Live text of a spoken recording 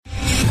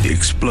The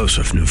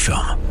explosive new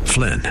film,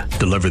 Flynn,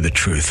 deliver the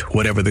truth,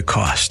 whatever the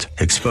cost,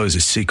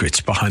 exposes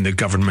secrets behind the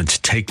government's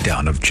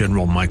takedown of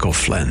General Michael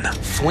Flynn.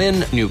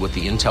 Flynn knew what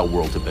the intel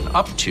world had been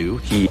up to.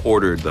 He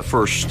ordered the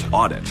first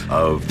audit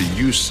of the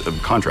use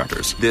of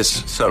contractors.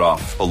 This set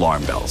off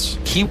alarm bells.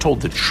 He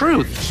told the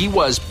truth. He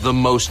was the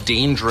most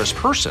dangerous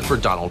person for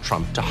Donald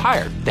Trump to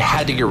hire. They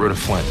had to get rid of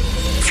Flynn.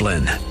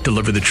 Flynn,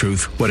 deliver the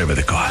truth, whatever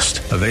the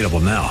cost. Available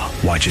now.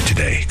 Watch it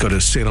today. Go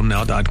to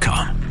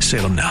salemnow.com.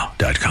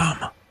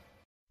 salemnow.com.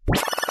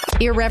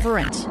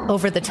 Irreverent,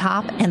 over the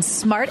top, and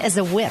smart as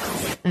a whip.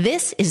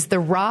 This is The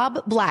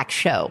Rob Black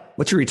Show.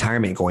 What's your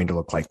retirement going to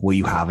look like? Will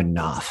you have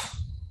enough?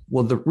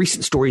 Will the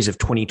recent stories of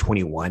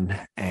 2021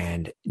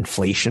 and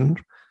inflation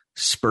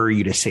spur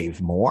you to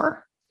save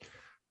more?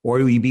 Or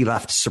will you be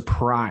left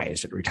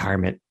surprised at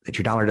retirement that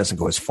your dollar doesn't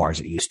go as far as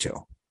it used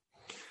to?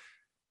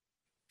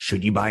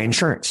 Should you buy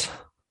insurance?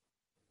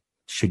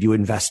 Should you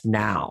invest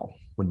now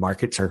when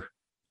markets are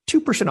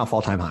 2% off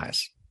all-time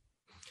highs?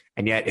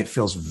 And yet it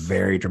feels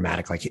very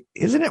dramatic. Like,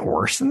 isn't it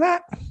worse than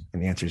that?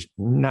 And the answer is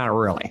not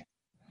really.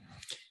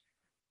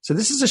 So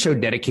this is a show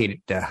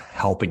dedicated to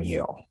helping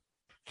you.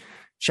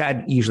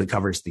 Chad usually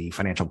covers the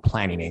financial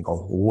planning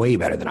angle way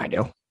better than I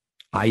do.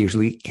 I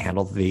usually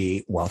handle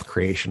the wealth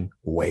creation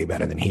way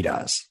better than he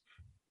does.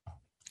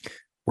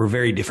 We're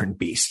very different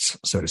beasts,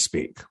 so to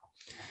speak.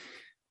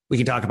 We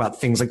can talk about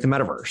things like the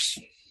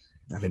metaverse.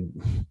 I've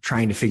been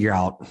trying to figure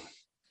out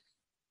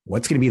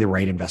what's going to be the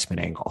right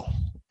investment angle.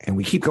 And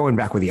we keep going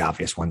back with the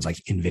obvious ones like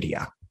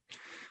NVIDIA,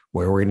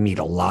 where we're going to need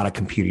a lot of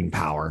computing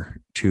power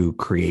to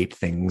create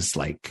things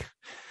like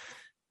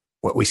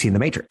what we see in The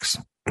Matrix.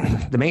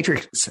 The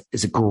Matrix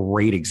is a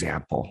great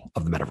example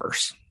of the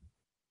metaverse.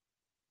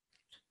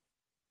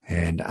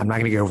 And I'm not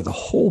going to go over the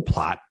whole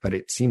plot, but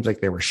it seems like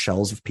there were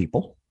shells of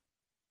people.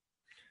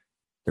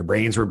 Their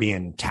brains were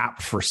being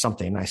tapped for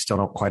something. I still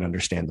don't quite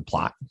understand the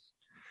plot.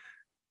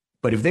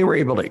 But if they were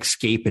able to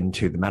escape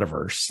into the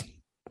metaverse,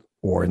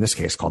 or in this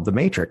case called the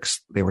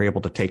Matrix, they were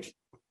able to take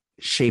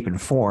shape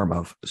and form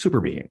of super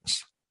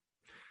beings.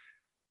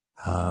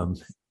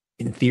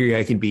 In theory,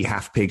 I can be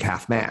half pig,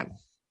 half man,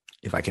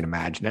 if I can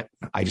imagine it.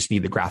 I just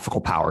need the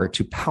graphical power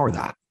to power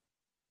that.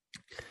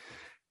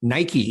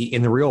 Nike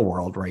in the real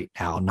world right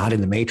now, not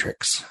in the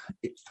Matrix,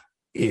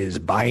 is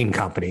buying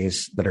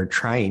companies that are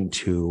trying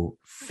to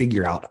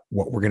figure out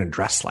what we're going to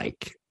dress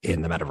like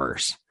in the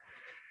metaverse.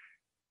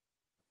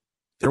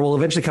 There will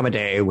eventually come a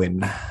day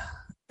when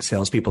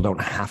salespeople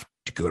don't have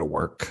to go to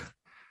work.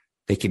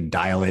 They can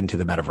dial into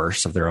the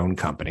metaverse of their own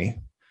company,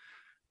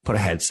 put a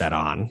headset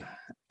on,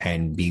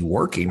 and be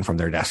working from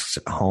their desks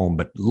at home,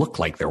 but look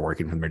like they're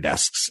working from their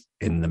desks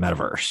in the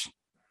metaverse.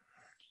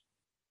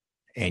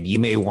 And you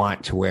may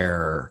want to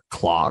wear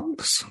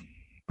clogs,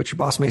 but your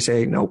boss may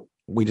say, nope,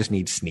 we just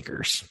need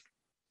sneakers.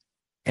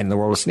 And in the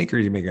world of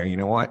sneakers, you may go, you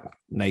know what?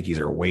 Nikes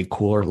are way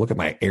cooler. Look at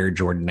my Air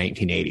Jordan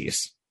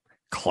 1980s,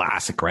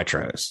 classic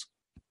retros.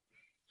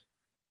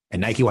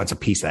 And Nike wants a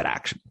piece of that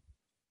action.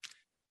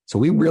 So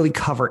we really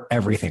cover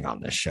everything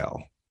on this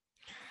show.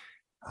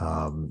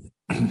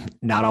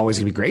 Not always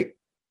going to be great,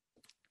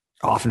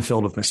 often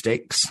filled with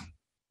mistakes,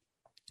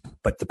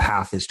 but the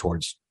path is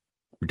towards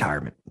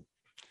retirement.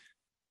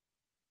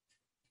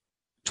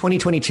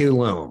 2022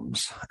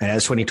 looms. And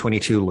as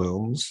 2022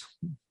 looms,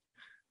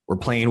 we're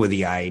playing with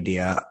the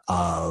idea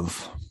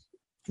of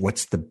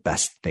what's the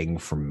best thing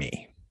for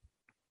me.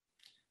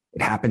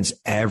 It happens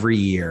every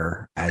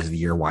year as the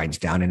year winds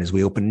down and as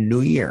we open a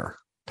new year,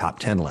 top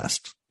 10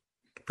 list,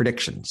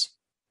 predictions.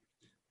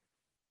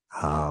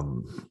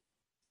 One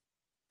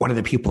of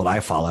the people that I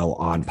follow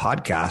on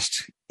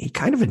podcast, he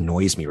kind of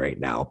annoys me right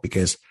now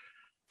because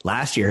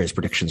last year his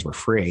predictions were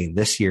free.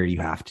 This year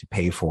you have to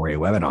pay for a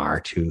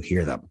webinar to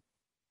hear them.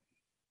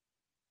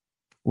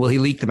 Will he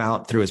leak them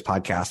out through his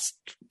podcast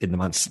in the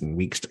months and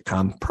weeks to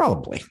come?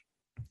 Probably.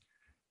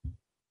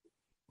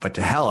 But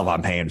to hell if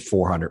I'm paying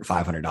 $400,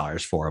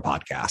 $500 for a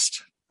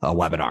podcast, a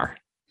webinar.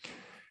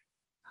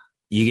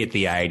 You get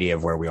the idea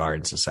of where we are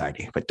in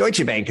society. But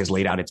Deutsche Bank has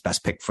laid out its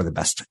best pick for the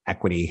best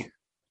equity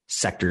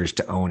sectors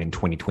to own in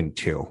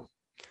 2022.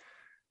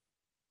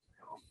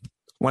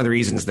 One of the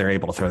reasons they're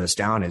able to throw this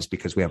down is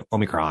because we have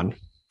Omicron,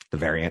 the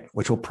variant,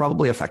 which will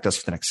probably affect us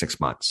for the next 6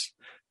 months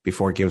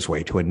before it gives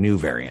way to a new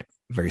variant,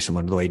 very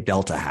similar to the way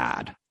Delta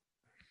had.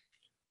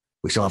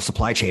 We still have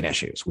supply chain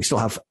issues. We still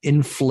have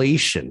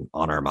inflation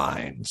on our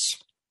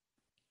minds.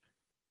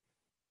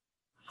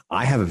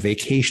 I have a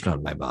vacation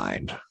on my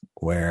mind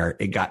where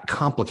it got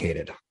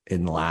complicated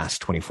in the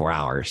last 24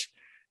 hours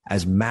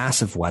as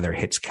massive weather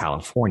hits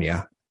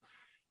California,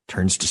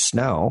 turns to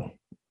snow.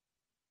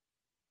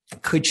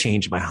 It could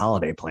change my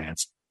holiday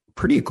plans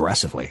pretty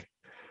aggressively.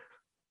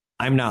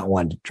 I'm not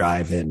one to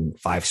drive in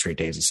 5 straight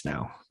days of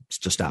snow. It's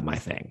just not my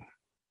thing.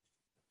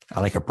 I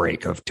like a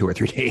break of 2 or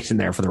 3 days in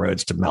there for the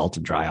roads to melt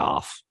and dry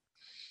off.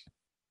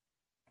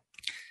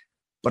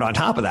 But on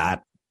top of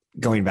that,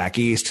 going back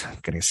east,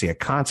 going to see a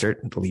concert.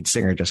 The lead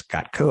singer just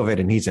got COVID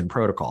and he's in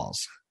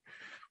protocols.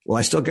 Will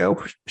I still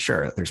go?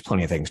 Sure. There's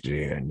plenty of things to do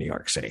in New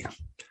York City.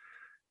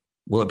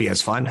 Will it be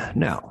as fun?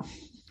 No.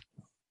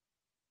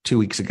 2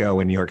 weeks ago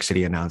when New York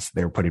City announced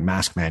they were putting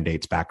mask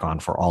mandates back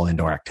on for all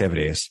indoor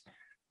activities.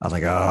 I was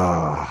like,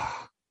 oh,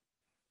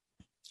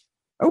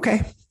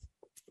 okay.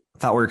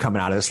 Thought we were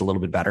coming out of this a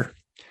little bit better,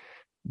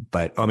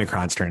 but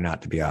Omicron's turning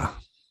out to be I'm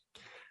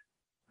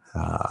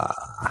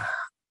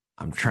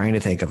trying to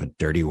think of a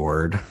dirty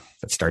word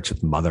that starts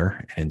with mother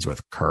and ends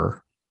with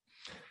cur.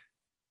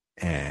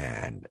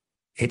 And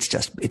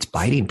it's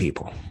biting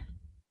people.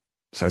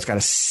 So it's got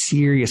a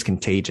serious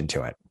contagion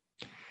to it.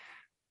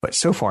 But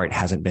so far, it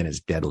hasn't been as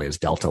deadly as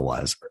Delta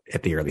was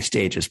at the early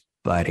stages.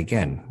 But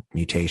again,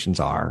 mutations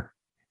are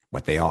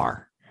what they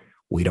are.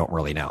 We don't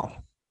really know.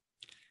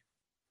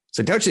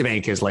 So Deutsche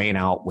Bank is laying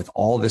out with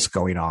all this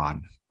going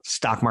on,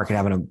 stock market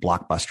having a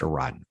blockbuster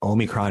run,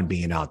 Omicron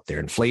being out there,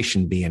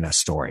 inflation being a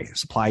story,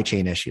 supply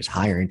chain issues,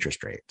 higher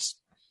interest rates.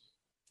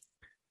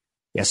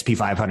 The S&P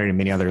 500 and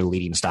many other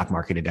leading stock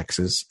market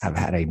indexes have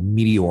had a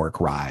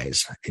meteoric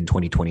rise in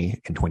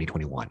 2020 and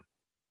 2021.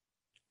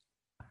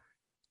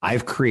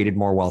 I've created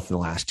more wealth in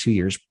the last 2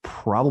 years,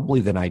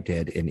 probably than I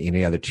did in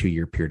any other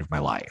 2-year period of my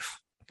life.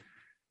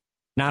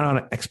 Not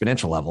on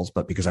exponential levels,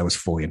 but because I was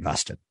fully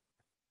invested.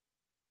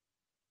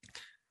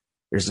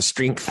 There's a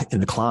strength in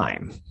the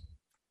climb.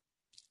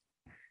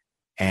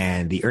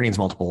 And the earnings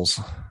multiples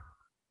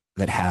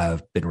that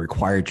have been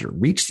required to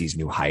reach these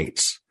new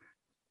heights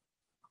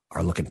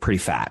are looking pretty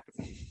fat.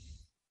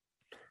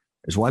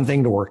 There's one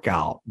thing to work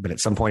out, but at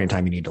some point in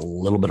time, you need a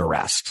little bit of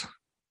rest.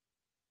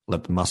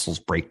 Let the muscles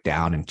break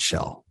down and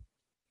chill.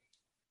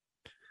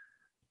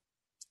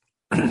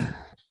 The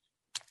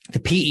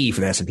PE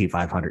for the S&P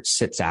 500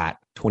 sits at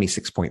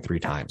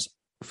 26.3 times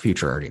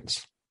future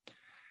earnings.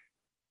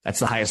 That's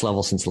the highest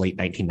level since the late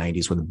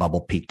 1990s when the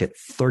bubble peaked at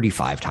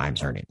 35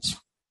 times earnings.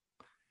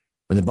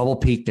 When the bubble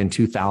peaked in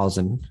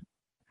 2000,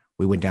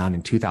 we went down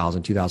in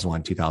 2000,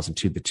 2001,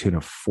 2002 to the tune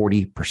of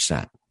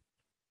 40%.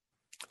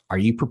 Are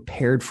you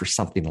prepared for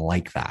something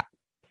like that?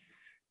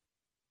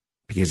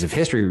 Because if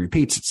history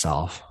repeats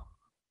itself,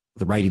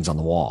 the writing's on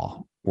the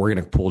wall. We're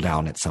going to pull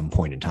down at some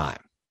point in time.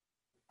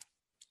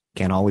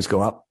 Can't always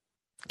go up.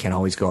 Can't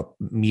always go up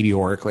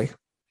meteorically.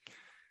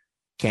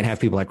 Can't have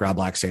people like Rob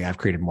Black say, I've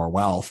created more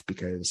wealth,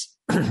 because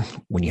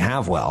when you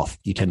have wealth,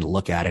 you tend to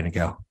look at it and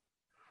go,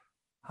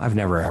 I've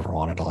never ever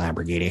wanted a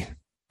Lamborghini,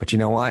 but you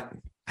know what?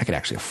 I could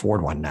actually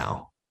afford one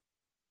now.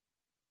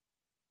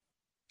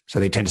 So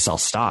they tend to sell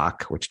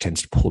stock, which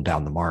tends to pull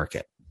down the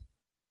market.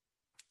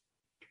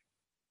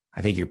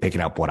 I think you're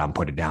picking up what I'm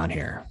putting down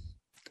here.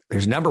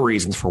 There's a number of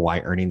reasons for why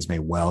earnings may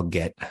well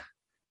get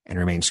and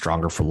remain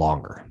stronger for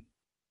longer.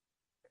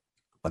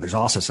 But there's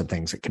also some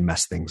things that can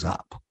mess things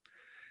up.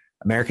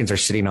 Americans are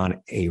sitting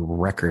on a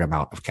record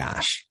amount of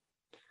cash.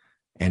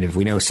 And if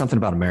we know something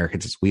about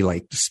Americans, it's we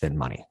like to spend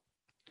money.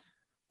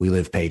 We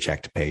live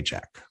paycheck to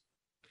paycheck.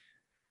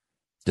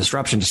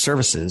 Disruption to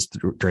services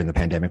during the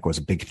pandemic was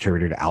a big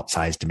contributor to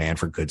outsized demand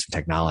for goods and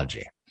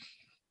technology.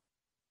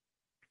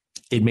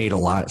 It made a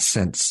lot of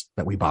sense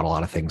that we bought a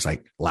lot of things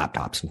like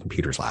laptops and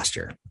computers last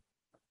year.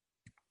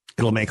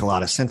 It'll make a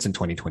lot of sense in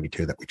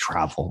 2022 that we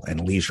travel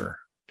and leisure,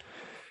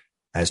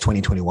 as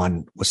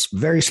 2021 was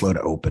very slow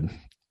to open.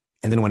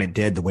 And then when it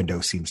did, the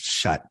window seems to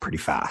shut pretty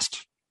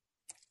fast.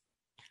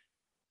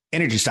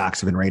 Energy stocks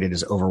have been rated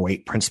as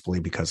overweight principally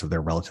because of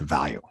their relative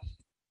value.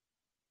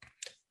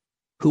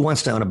 Who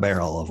wants to own a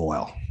barrel of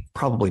oil?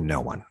 Probably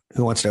no one.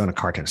 Who wants to own a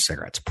carton of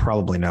cigarettes?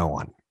 Probably no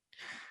one.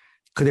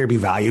 Could there be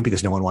value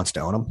because no one wants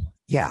to own them?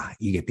 Yeah,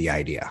 you get the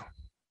idea.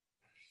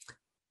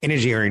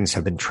 Energy earnings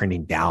have been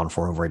trending down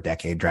for over a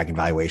decade, dragging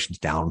valuations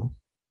down.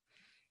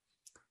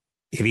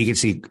 If you can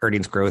see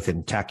earnings growth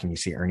in tech and you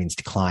see earnings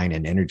decline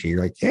in energy,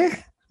 you're like,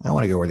 I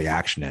want to go where the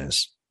action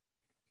is.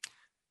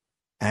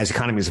 As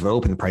economies have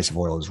opened, the price of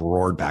oil has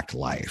roared back to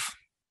life.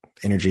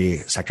 Energy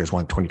sector is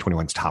one of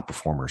 2021's top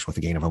performers with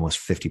a gain of almost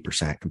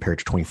 50% compared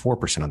to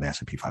 24% on the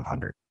S&P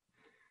 500.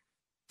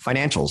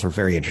 Financials are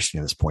very interesting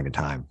at this point in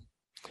time.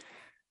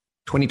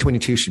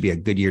 2022 should be a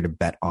good year to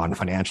bet on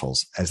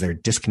financials as they're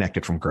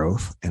disconnected from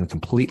growth and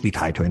completely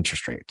tied to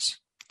interest rates.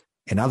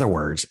 In other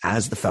words,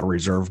 as the Federal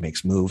Reserve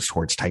makes moves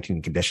towards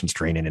tightening conditions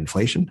to rein in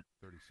inflation,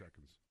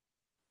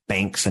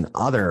 banks and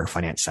other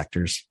finance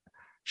sectors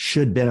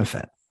should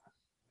benefit.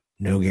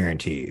 No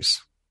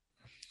guarantees.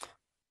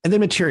 And then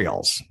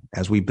materials,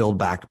 as we build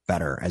back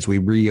better, as we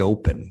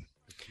reopen,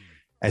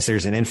 as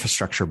there's an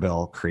infrastructure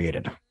bill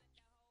created.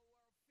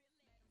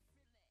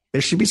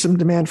 There should be some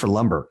demand for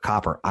lumber,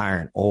 copper,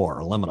 iron, ore,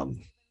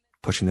 aluminum,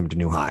 pushing them to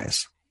new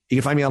highs. You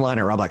can find me online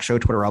at Rob Black Show,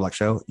 Twitter, Rob Black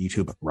Show,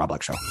 YouTube, Rob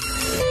Black Show.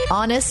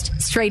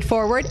 Honest,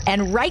 straightforward,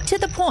 and right to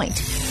the point.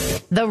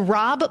 The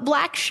Rob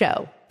Black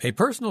Show. A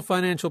personal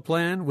financial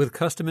plan with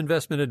custom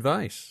investment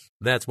advice.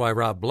 That's why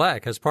Rob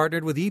Black has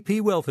partnered with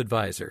EP Wealth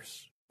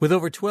Advisors. With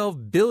over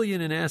 $12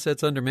 billion in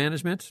assets under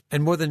management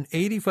and more than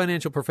 80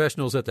 financial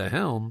professionals at the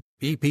helm,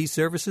 EP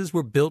services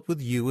were built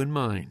with you in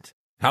mind.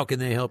 How can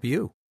they help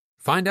you?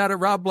 Find out at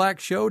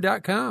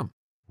robblackshow.com.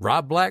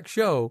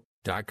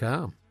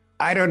 robblackshow.com.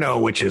 I don't know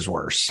which is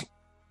worse.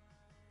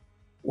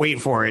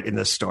 Wait for it in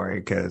this story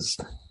because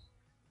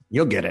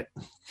you'll get it.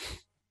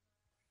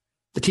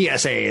 The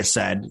TSA has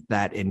said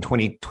that in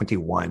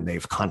 2021,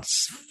 they've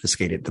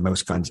confiscated the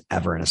most guns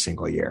ever in a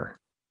single year.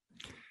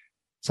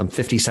 Some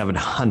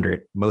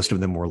 5,700, most of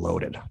them were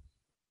loaded.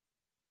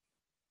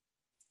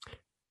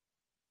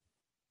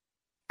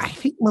 I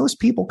think most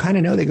people kind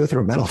of know they go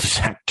through a metal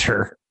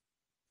detector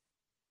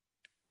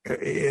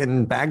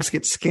and bags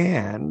get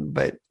scanned,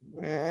 but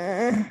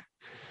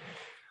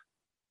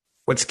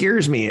what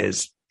scares me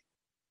is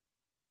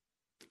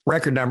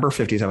record number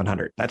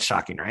 5,700. That's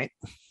shocking, right?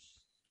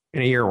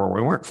 In a year where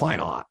we weren't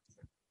flying a lot.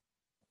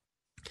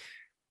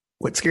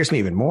 What scares me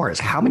even more is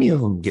how many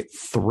of them get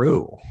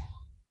through,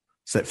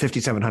 so that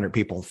 5,700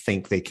 people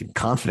think they can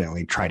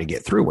confidently try to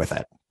get through with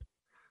it.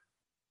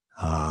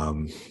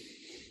 I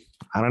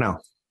don't know.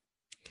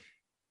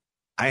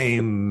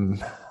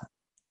 I'm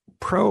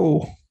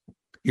pro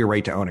your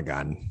right to own a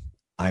gun.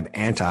 I'm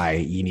anti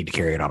you need to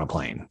carry it on a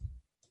plane.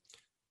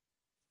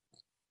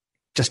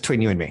 Just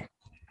between you and me.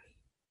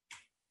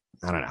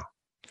 I don't know.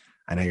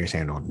 I know you're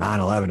saying, well,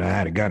 9/11, I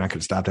had a gun. I could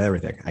have stopped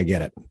everything. I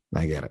get it.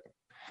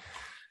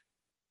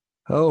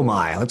 Oh,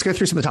 my. Let's go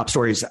through some of the top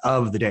stories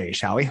of the day,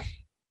 shall we?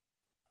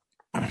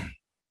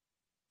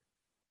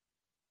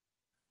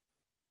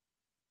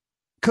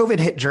 COVID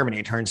hit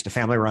Germany turns to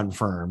family-run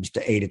firms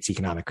to aid its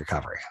economic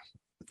recovery.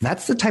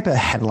 That's the type of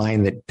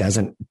headline that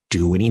doesn't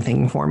do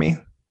anything for me.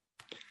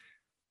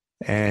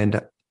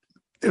 And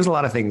there's a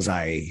lot of things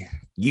I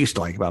used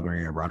to like about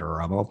Maria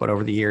Bartiromo, but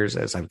over the years,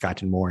 as I've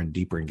gotten more and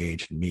deeper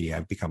engaged in media,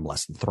 I've become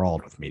less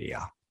enthralled with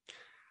media.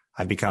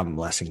 I've become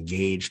less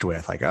engaged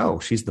with like, oh,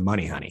 she's the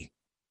money honey.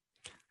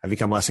 I've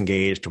become less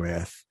engaged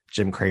with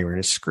Jim Cramer and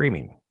his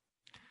screaming.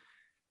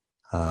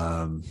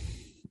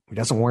 It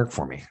doesn't work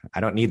for me.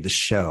 I don't need the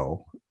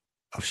show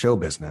of show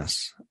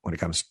business when it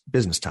comes to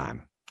business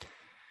time.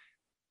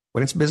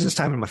 When it's business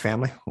time in my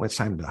family, when it's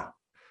time to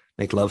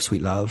make love,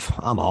 sweet love,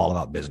 I'm all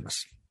about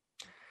business.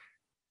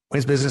 When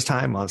it's business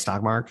time on the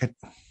stock market,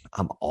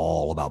 I'm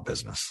all about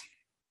business.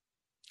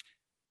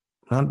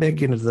 I'm not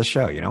big into the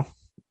show, you know?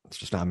 It's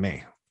just not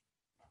me.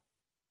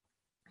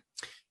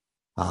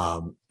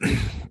 But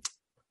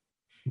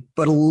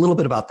a little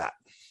bit about that.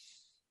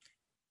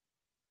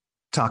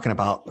 Talking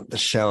about the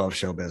show of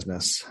show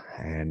business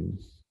and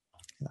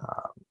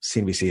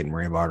CNBC and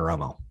Maria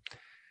Bartiromo.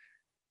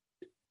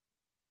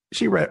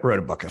 She wrote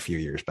a book a few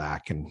years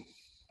back, and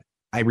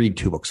I read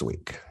 2 books a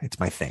week. It's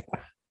my thing.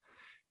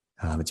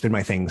 It's been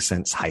my thing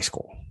since high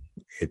school.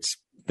 It's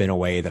been a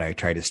way that I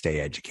try to stay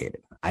educated.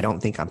 I don't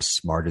think I'm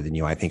smarter than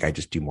you. I think I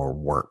just do more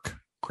work,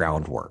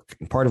 groundwork.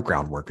 And part of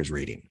groundwork is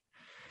reading.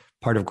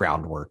 Part of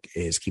groundwork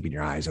is keeping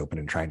your eyes open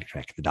and trying to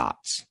connect the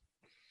dots.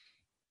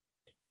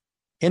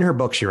 In her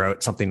book, she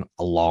wrote something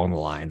along the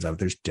lines of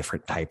there's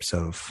different types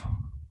of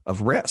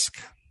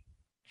risk.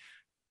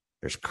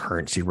 There's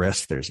currency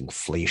risk. There's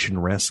inflation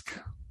risk.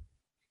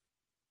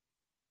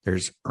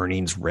 There's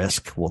earnings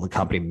risk. Will the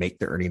company make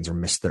their earnings or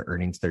miss their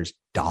earnings? There's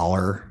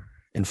dollar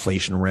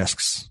inflation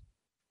risks.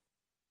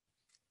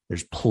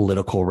 There's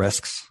political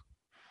risks.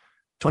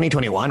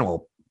 2021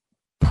 will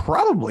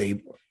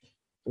probably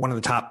one of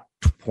the top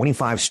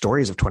 25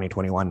 stories of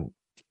 2021,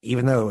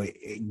 even though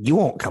you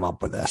won't come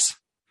up with this.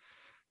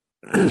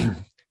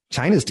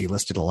 China's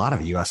delisted a lot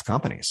of U.S.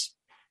 companies.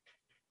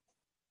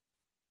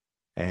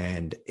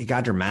 And it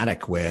got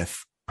dramatic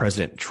with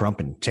President Trump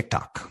and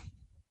TikTok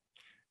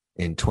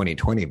in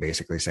 2020,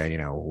 basically saying, you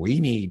know, we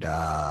need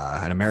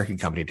an American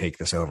company to take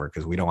this over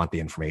because we don't want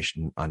the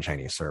information on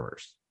Chinese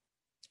servers.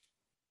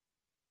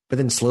 But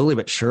then slowly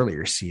but surely,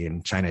 you're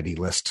seeing China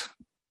delist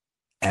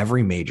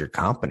every major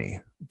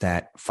company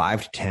that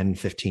 5 to 10,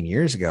 15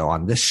 years ago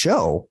on this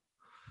show,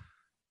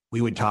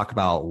 we would talk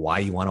about why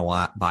you want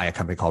to buy a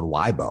company called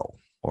Weibo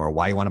or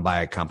why you want to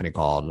buy a company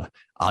called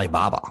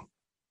Alibaba.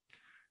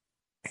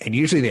 And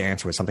usually the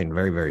answer was something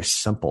very, very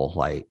simple,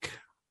 like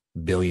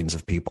billions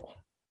of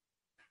people.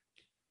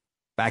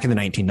 Back in the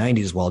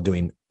 1990s, while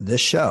doing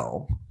this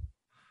show,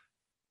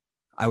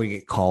 I would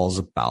get calls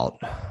about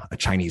a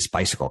Chinese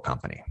bicycle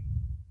company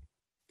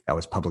that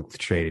was publicly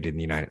traded in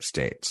the United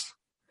States.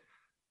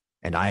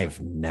 And I've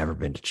never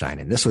been to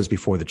China. And this was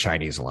before the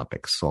Chinese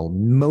Olympics. So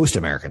most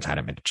Americans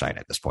hadn't been to China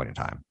at this point in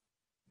time.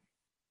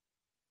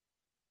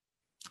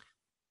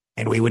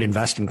 And we would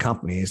invest in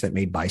companies that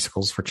made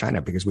bicycles for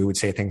China because we would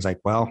say things like,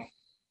 well,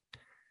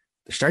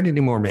 they're starting to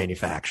do more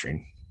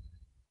manufacturing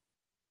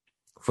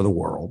for the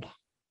world.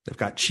 They've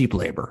got cheap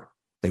labor.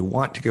 They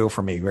want to go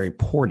from a very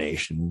poor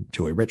nation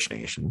to a rich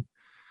nation.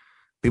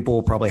 People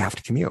will probably have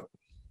to commute.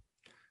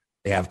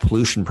 They have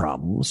pollution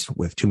problems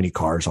with too many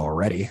cars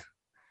already.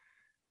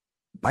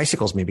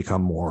 Bicycles may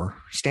become more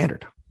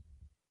standard.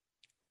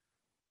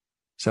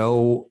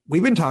 So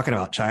we've been talking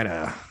about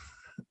China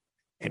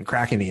and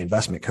cracking the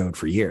investment code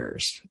for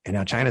years. And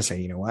now China's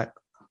saying, you know what?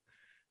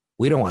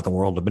 We don't want the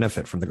world to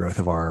benefit from the growth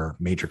of our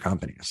major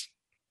companies.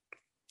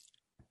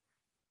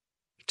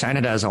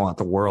 China doesn't want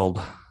the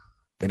world,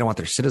 they don't want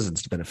their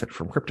citizens to benefit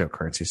from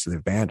cryptocurrency, so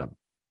they've banned them.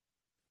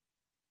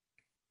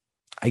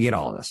 I get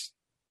all of this.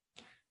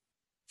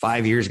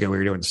 5 years ago, we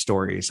were doing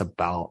stories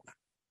about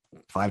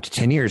 5 to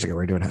 10 years ago, we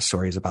were doing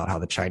stories about how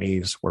the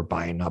Chinese were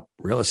buying up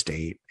real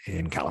estate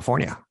in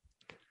California.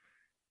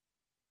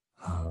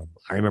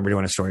 I remember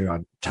doing a story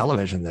on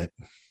television that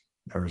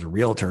there was a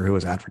realtor who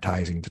was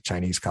advertising to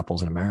Chinese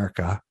couples in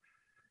America.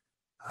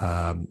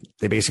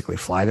 They basically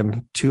fly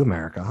them to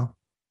America.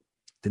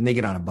 Then they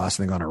get on a bus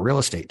and they go on a real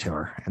estate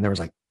tour. And there was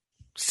like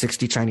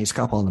 60 Chinese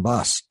couple on the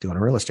bus doing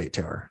a real estate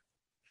tour.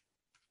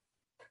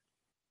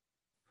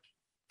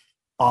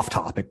 Off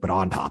topic, but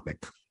on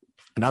topic.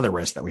 Another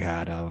risk that we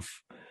had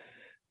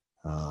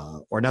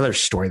or another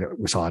story that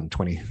we saw in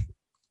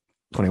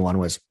 2021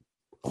 was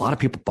a lot of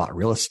people bought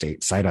real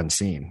estate sight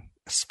unseen,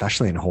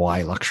 especially in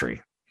Hawaii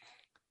luxury.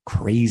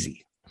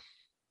 Crazy.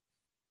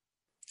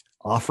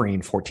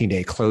 Offering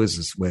 14-day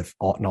closes with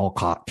an all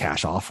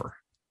cash offer.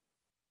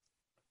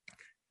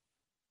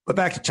 But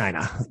back to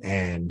China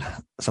and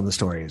some of the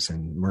stories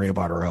and Maria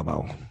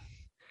Bartiromo.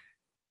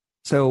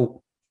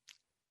 So,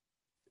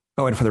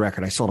 and for the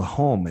record, I sold a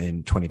home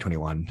in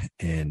 2021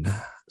 in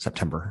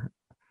September.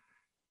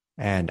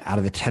 And out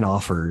of the 10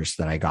 offers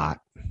that I got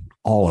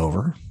all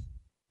over,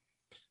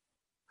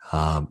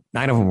 9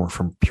 of them were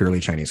from purely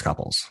Chinese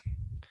couples.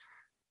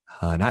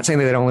 Not saying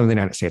that they don't live in the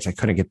United States. I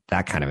couldn't get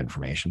that kind of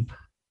information.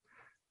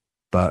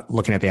 But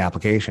looking at the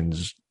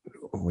applications,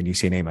 when you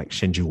see a name like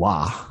Shinju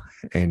Hua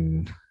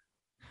and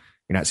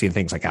you're not seeing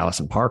things like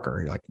Allison Parker,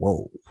 you're like,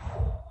 whoa.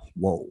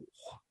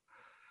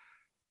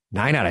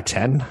 9 out of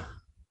 10.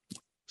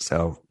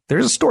 So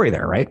there's a story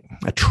there, right?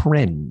 A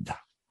trend.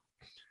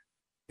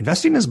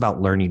 Investing is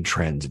about learning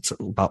trends. It's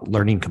about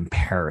learning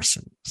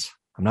comparisons.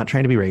 I'm not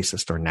trying to be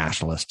racist or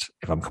nationalist.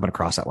 If I'm coming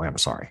across that way, I'm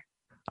sorry.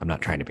 I'm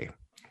not trying to be.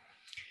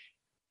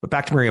 But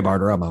back to Maria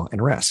Bartiromo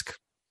and risk.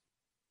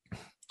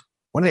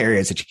 One of the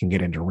areas that you can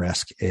get into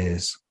risk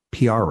is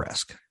PR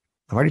risk.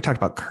 I've already talked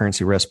about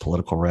currency risk,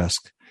 political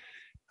risk,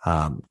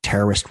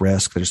 terrorist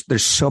risk.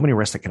 There's so many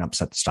risks that can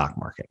upset the stock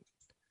market.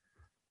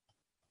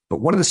 But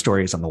one of the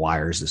stories on the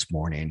wires this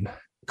morning,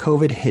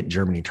 COVID hit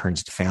Germany,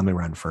 turns to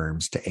family-run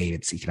firms to aid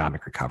its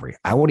economic recovery.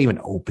 I won't even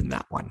open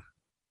that one.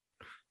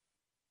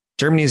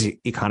 Germany's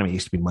economy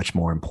used to be much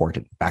more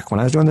important. Back when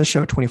I was doing this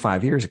show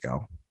 25 years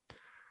ago,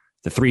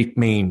 the 3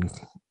 main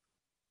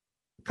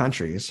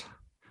countries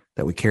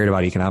that we cared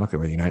about economically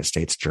were the United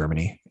States,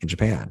 Germany, and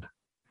Japan.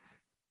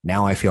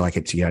 Now I feel like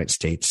it's the United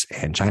States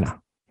and China.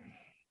 And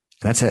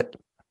that's it.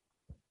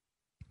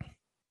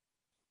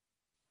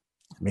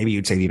 Maybe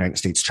you'd say the United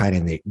States, China,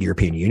 and the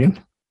European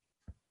Union.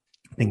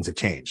 Things have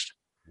changed.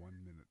 1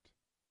 minute.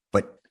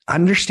 But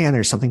understand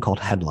there's something called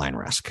headline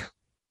risk.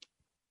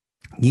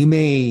 You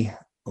may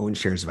own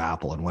shares of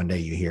Apple, and one day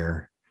you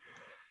hear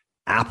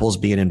Apple's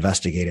being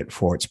investigated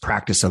for its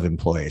practice of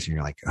employees. And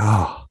you're like,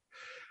 oh,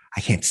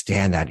 I can't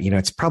stand that.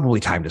 It's probably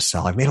time to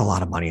sell. I've made a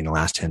lot of money in the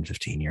last 10,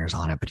 15 years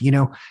on it. But,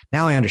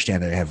 now I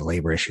understand that they have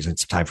labor issues and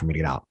it's time for me to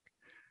get out.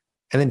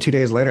 And then 2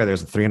 days later,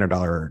 there's a $300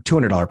 or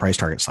 $200 price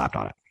target slapped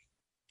on it.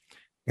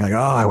 You're like,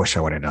 oh, I wish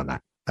I would have done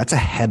that. That's a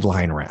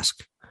headline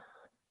risk.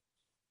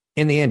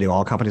 In the end, do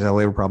all companies have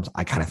labor problems?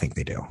 I kind of think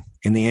they do.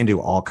 In the end, do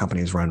all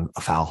companies run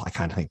afoul? I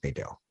kind of think they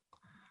do.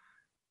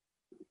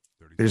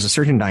 There's a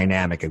certain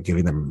dynamic of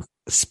giving them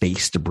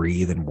space to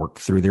breathe and work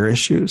through their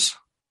issues.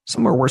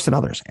 Some are worse than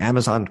others.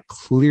 Amazon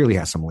clearly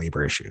has some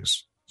labor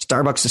issues.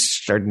 Starbucks is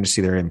starting to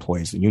see their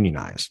employees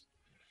unionize.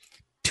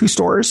 2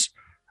 stores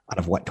out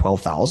of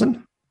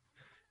 12,000?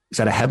 Is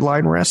that a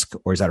headline risk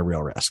or is that a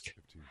real risk?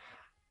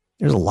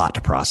 There's a lot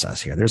to process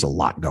here. There's a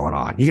lot going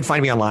on. You can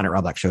find me online at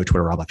Rob Black Show,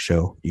 Twitter, Rob Black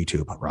Show,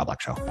 YouTube, Rob Black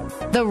Show.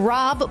 The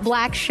Rob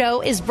Black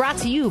Show is brought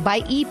to you by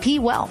EP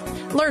Wealth.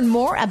 Learn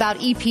more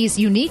about EP's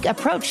unique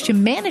approach to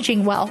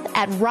managing wealth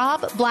at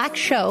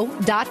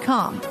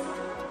robblackshow.com.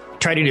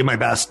 Try to do my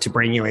best to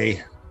bring you a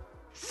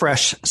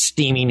fresh,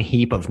 steaming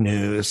heap of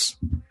news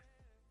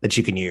that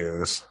you can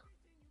use.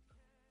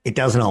 It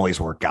doesn't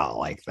always work out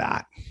like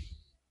that.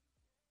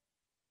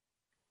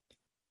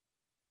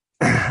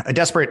 A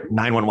desperate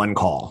 911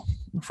 call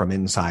from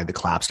inside the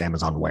collapsed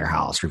Amazon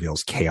warehouse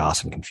reveals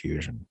chaos and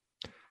confusion.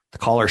 The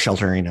caller,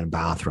 sheltering in a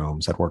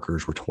bathroom, said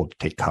workers were told to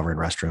take cover in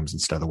restrooms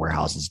instead of the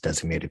warehouse's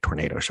designated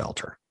tornado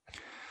shelter. A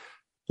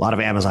lot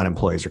of Amazon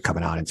employees are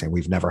coming out and saying,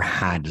 we've never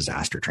had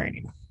disaster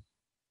training.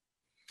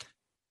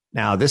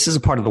 Now, this is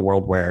a part of the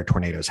world where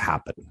tornadoes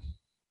happen.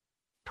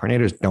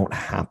 Tornadoes don't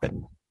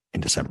happen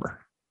in December.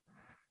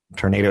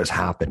 Tornadoes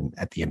happen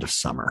at the end of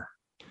summer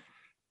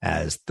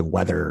as the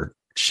weather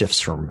shifts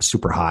from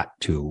super hot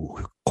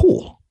to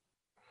cool.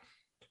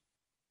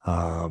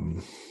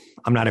 I'm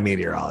not a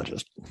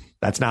meteorologist.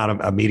 That's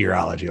not a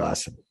meteorology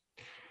lesson.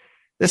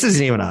 This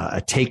isn't even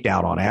a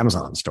takedown on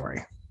Amazon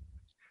story.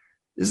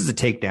 This is a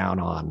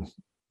takedown on,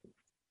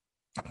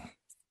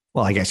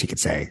 well, I guess you could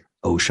say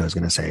OSHA is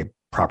going to say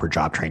proper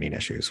job training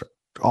issues are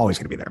always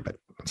going to be there, but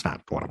that's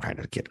not what I'm trying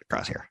to get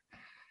across here.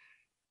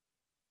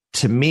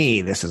 To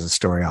me, this is a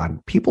story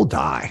on people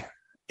die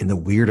in the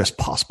weirdest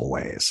possible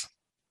ways.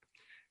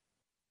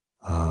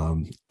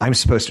 I'm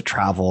supposed to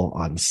travel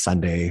on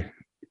Sunday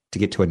to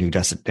get to a new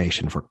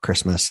destination for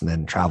Christmas and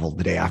then travel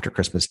the day after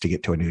Christmas to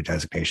get to a new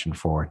destination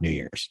for New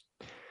Year's.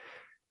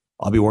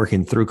 I'll be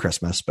working through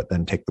Christmas, but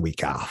then take the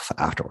week off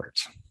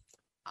afterwards.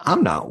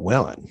 I'm not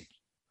willing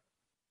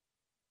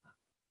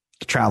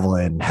to travel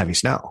in heavy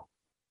snow.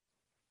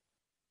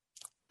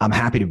 I'm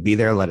happy to be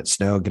there, let it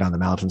snow, get on the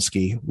mountain,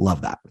 ski.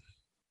 Love that.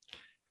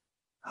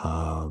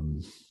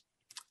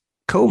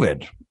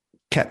 COVID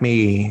kept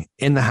me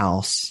in the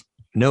house,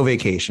 no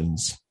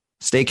vacations,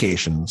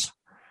 staycations.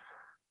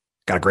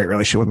 Got a great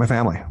relationship with my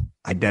family.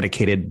 I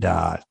dedicated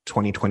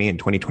 2020 and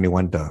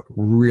 2021 to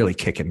really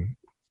kicking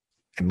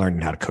and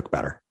learning how to cook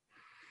better.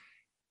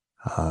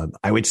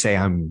 I would say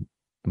I'm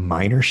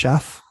minor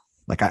chef.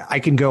 Like I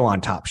can go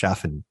on Top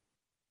Chef and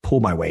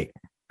pull my weight.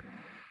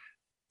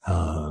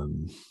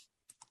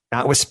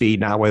 Not with speed,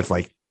 not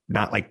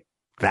like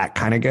that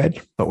kind of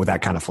good, but with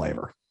that kind of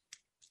flavor.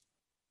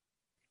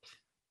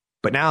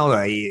 But now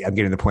I'm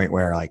getting to the point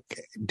where, like,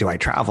 do I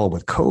travel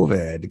with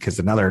COVID? Because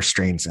another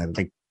strain said,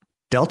 like,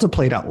 Delta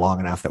played out long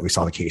enough that we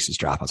saw the cases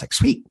drop. I was like,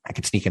 sweet, I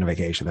could sneak in a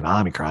vacation. Then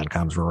Omicron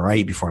comes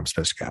right before I'm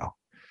supposed to go.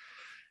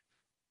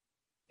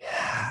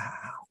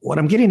 What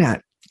I'm getting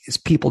at is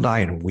people die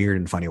in weird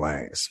and funny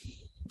ways.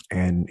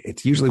 And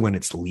it's usually when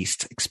it's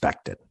least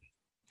expected.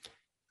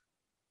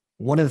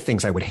 One of the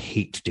things I would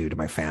hate to do to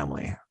my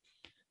family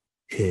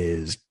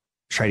is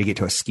try to get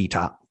to a ski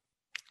top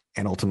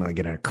and ultimately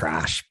get in a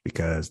crash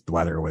because the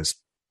weather was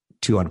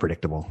too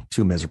unpredictable,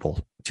 too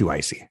miserable, too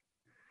icy.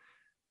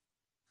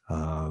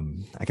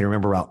 I can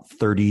remember about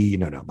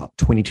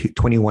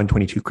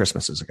 22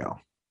 Christmases ago,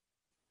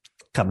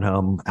 coming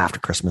home after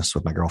Christmas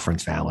with my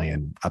girlfriend's family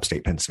in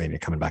upstate Pennsylvania,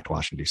 coming back to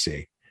Washington,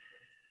 D.C.,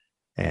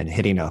 and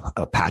hitting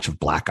a patch of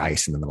black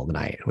ice in the middle of the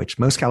night, which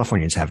most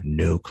Californians have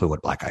no clue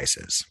what black ice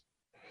is.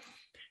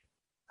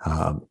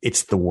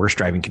 It's the worst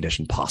driving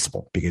condition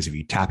possible because if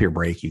you tap your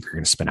brake, you're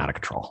going to spin out of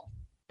control.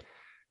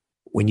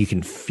 When you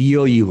can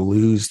feel you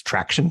lose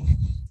traction,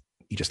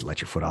 you just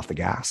let your foot off the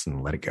gas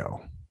and let it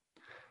go.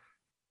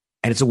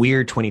 And it's a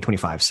weird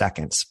 20-25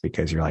 seconds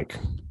because you're like,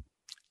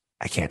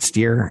 I can't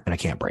steer and I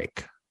can't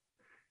brake.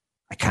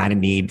 I kind of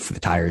need for the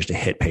tires to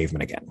hit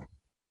pavement again.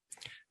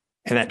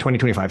 And that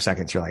 20-25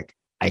 seconds, you're like,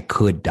 I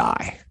could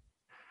die.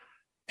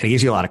 And it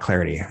gives you a lot of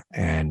clarity.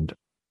 And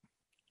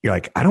you're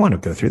like, I don't want to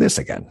go through this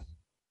again.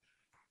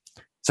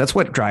 So that's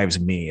what drives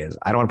me is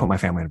I don't want to put my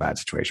family in a bad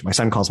situation. My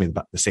son calls me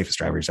the safest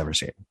driver he's ever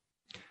seen.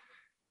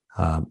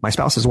 My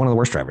spouse is one of the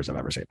worst drivers I've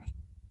ever seen.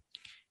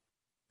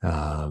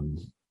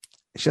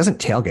 She doesn't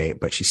tailgate,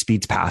 but she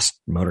speeds past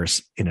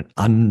motorists in an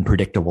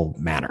unpredictable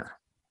manner.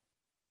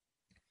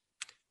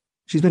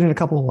 She's been in a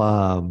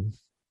couple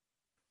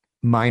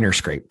minor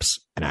scrapes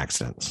and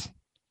accidents.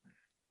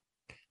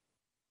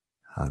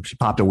 She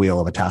popped a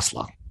wheel of a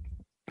Tesla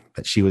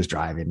that she was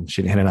driving.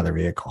 She hit another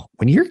vehicle.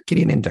 When you're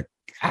getting into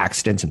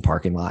accidents in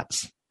parking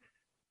lots,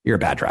 you're a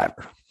bad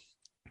driver.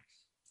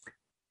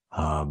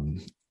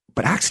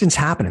 But accidents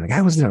happen. And the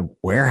guy was in a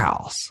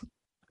warehouse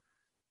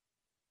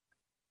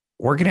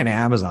working at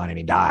Amazon and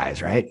he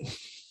dies, right?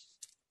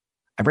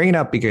 I bring it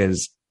up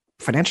because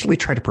financially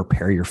try to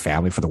prepare your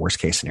family for the worst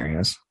case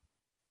scenarios.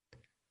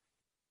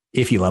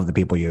 If you love the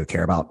people you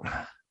care about.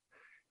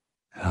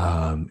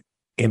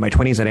 In my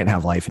 20s, I didn't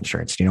have life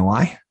insurance. Do you know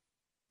why?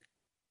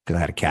 Because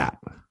I had a cat.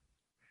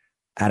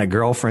 I had a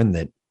girlfriend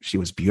that she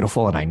was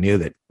beautiful. And I knew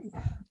that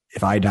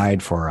if I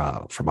died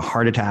from a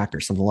heart attack or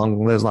something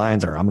along those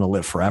lines, or I'm going to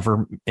live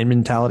forever in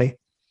mentality,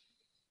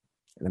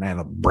 and then I have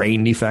a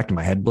brain defect and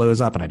my head blows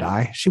up and I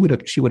die, she would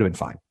have been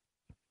fine.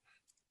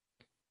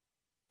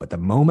 But the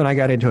moment I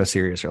got into a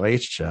serious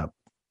relationship,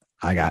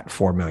 I got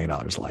 $4 million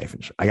life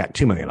insurance. I got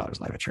 $2 million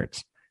life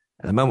insurance.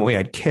 And the moment we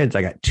had kids,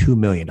 I got $2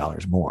 million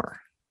more.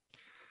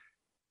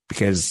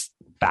 Because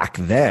back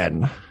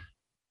then,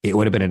 it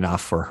would have been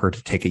enough for her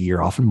to take a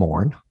year off and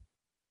mourn.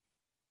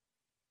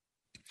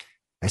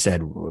 I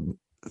said,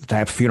 the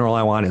type of funeral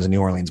I want is a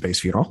New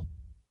Orleans-based funeral.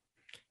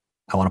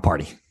 I want a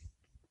party.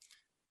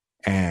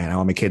 And I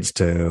want my kids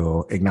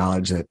to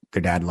acknowledge that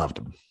their dad loved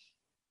them.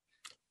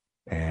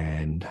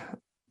 And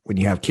when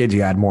you have kids,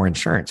 you add more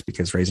insurance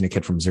because raising a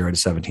kid from 0 to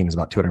 17 is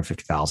about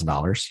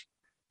 $250,000.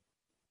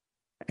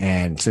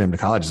 And sending them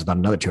to college is about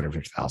another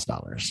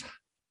 $250,000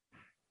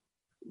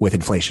 with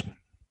inflation.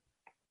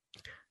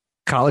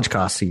 College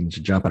costs seem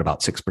to jump at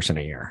about 6%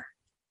 a year.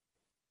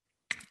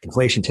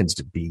 Inflation tends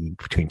to be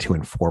between 2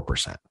 and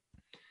 4%.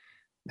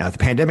 Now, the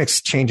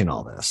pandemic's changing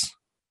all this.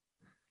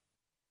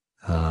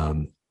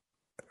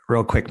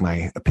 Real quick,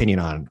 my opinion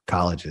on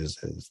colleges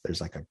is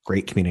there's like a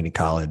great community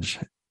college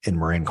in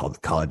Marin called the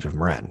College of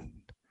Marin.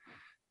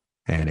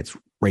 And it's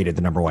rated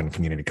the #1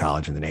 community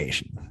college in the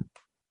nation.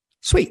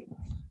 Sweet.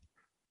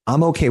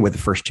 I'm okay with the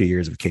first 2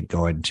 years of a kid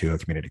going to a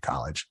community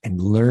college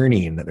and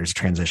learning that there's a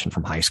transition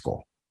from high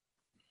school.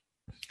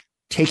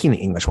 Taking the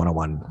English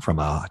 101 from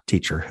a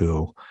teacher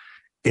who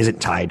isn't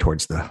tied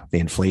towards the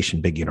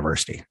inflation big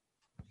university.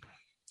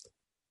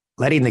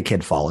 Letting the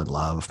kid fall in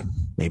love,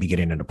 maybe get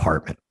in an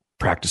apartment,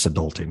 practice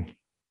adulting.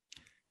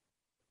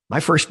 My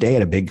first day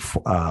at a big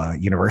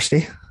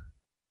university,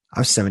 I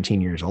was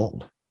 17 years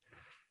old.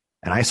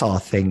 And I saw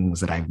things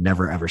that I've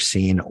never, ever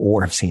seen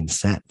or have seen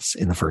since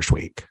in the first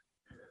week.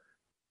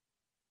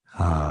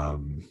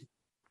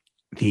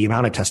 the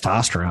amount of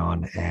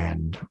testosterone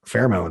and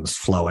pheromones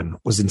flowing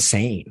was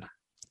insane.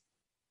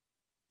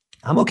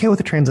 I'm okay with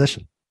the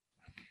transition,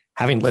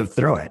 having lived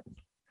through it.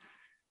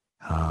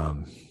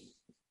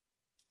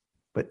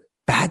 But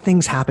bad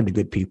things happen to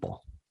good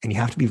people, and you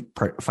have to be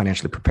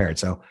financially prepared.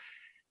 So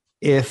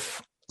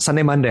if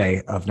Sunday,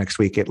 Monday of next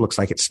week, it looks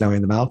like it's snowing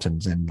in the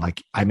mountains, and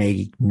like I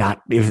may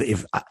not,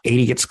 if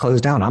 80 gets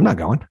closed down, I'm not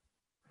going.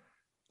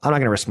 I'm not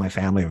going to risk my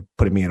family of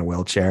putting me in a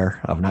wheelchair,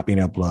 of not being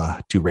able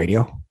to do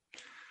radio.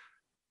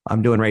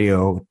 I'm doing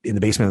radio in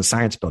the basement of the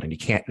science building.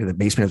 The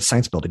basement of the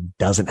science building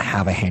doesn't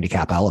have a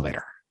handicap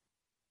elevator.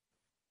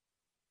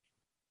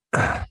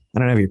 I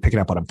don't know if you're picking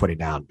up what I'm putting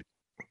down.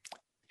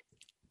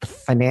 The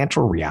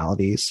financial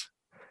realities.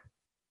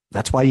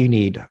 That's why you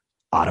need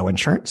auto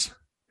insurance,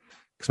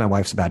 because my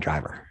wife's a bad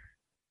driver.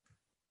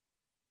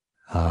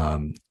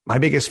 My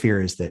biggest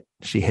fear is that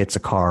she hits a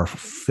car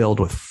filled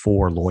with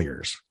 4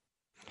 lawyers,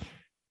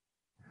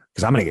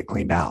 because I'm going to get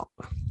cleaned out.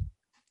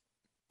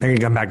 They're going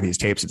to come back to these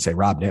tapes and say,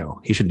 Rob knew.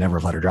 He should never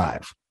have let her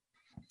drive.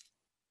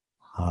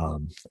 I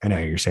know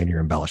you're saying you're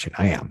embellishing.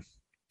 I am.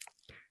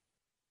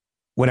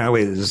 When I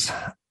was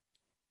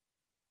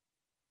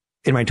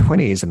in my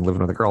 20s and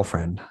living with a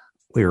girlfriend,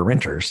 we were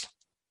renters.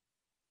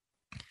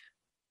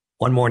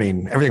 One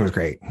morning, everything was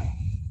great.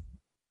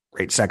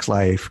 Great sex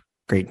life,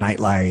 great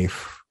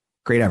nightlife,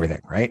 great everything,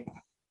 right?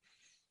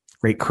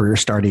 Great career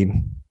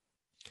starting,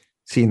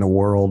 seeing the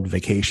world,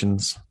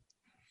 vacations.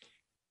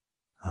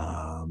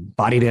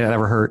 Body didn't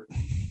ever hurt.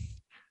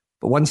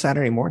 But one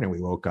Saturday morning,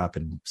 we woke up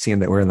and seeing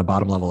that we're in the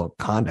bottom level of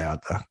condo,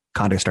 the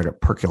condo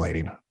started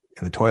percolating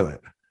in the toilet.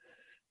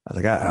 I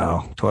was like,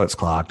 uh-oh, toilet's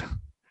clogged.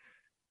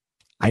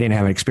 I didn't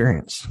have an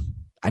experience.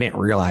 I didn't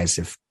realize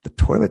if the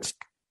toilet's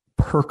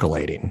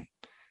percolating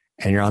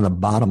and you're on the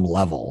bottom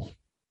level,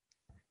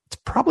 it's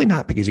probably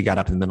not because you got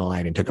up in the middle of the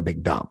night and took a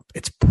big dump.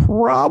 It's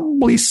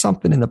probably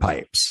something in the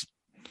pipes.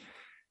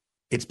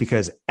 It's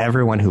because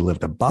everyone who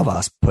lived above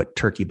us put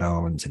turkey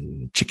bones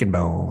and chicken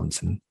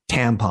bones and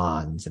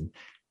tampons and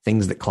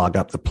things that clog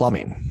up the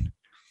plumbing.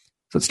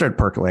 So it started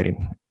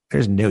percolating.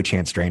 There's no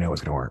chance Drano was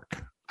going to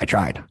work. I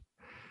tried.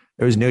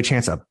 There was no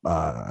chance a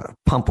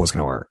pump was going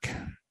to work.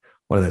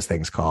 What are those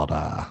things called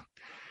that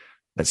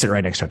sit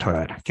right next to a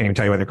toilet? I can't even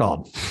tell you what they're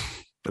called,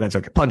 but that's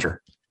okay.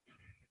 Plunger.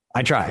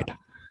 I tried.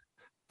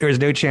 There was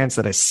no chance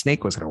that a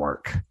snake was going to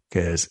work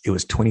because it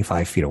was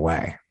 25 feet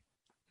away,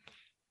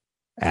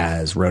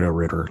 as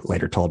Roto-Rooter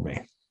later told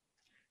me.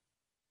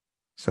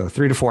 So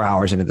 3 to 4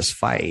 hours into this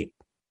fight,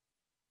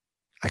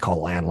 I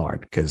call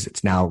landlord because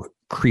it's now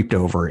creeped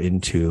over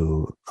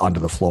onto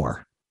the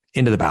floor,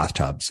 into the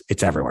bathtubs.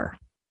 It's everywhere.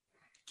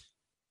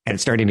 And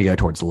it's starting to go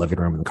towards the living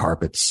room and the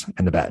carpets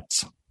and the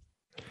beds.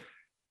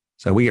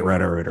 So we get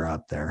Roto-Rooter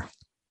out there.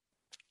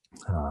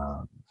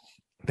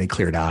 They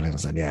cleared out and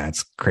said, yeah,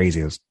 it's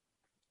crazy. It was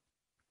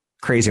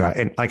crazy.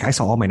 And like I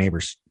saw all my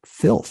neighbors'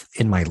 filth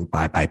in my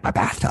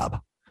bathtub.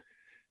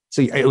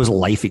 So it was a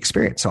life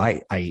experience. So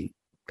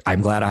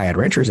I'm glad I had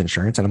renter's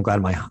insurance, and I'm glad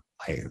my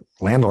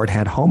landlord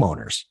had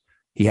homeowners.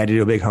 He had to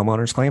do a big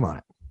homeowner's claim on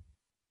it.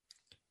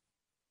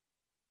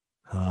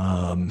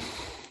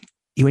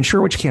 You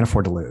insure what you can't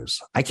afford to lose.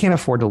 I can't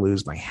afford to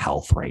lose my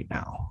health right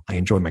now. I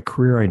enjoy my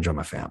career. I enjoy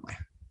my family.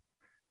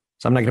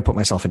 So I'm not going to put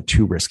myself in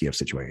too risky of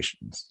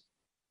situations.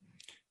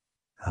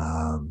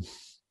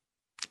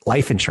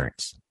 Life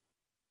insurance.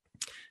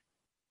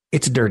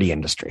 It's a dirty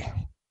industry.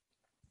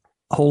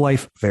 Whole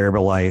life,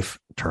 variable life,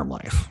 term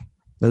life.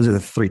 Those are the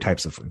 3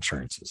 types of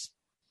insurances.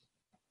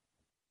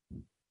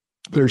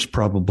 There's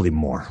probably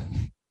more.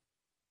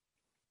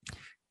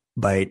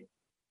 But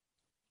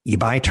you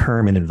buy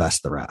term and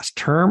invest the rest.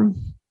 Term,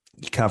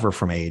 you cover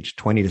from age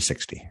 20 to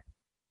 60.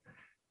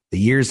 The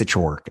years that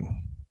you're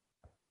working.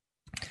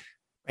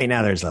 Right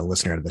now, there's a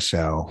listener to the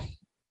show.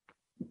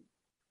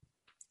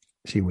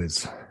 She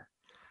was,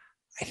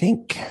 I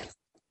think,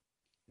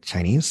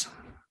 Chinese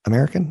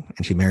American,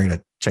 and she married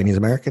a Chinese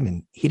American,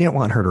 and he didn't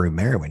want her to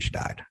remarry when she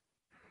died.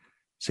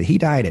 So he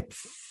died at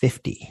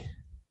 50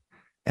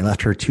 and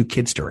left her 2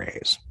 kids to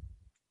raise.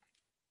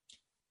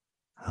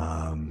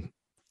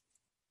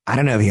 I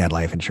don't know if he had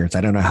life insurance.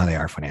 I don't know how they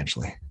are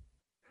financially,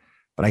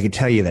 but I can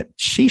tell you that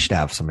she should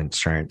have some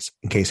insurance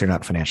in case they're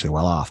not financially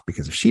well off,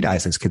 because if she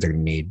dies, those kids are going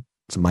to need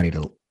some money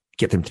to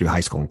get them through high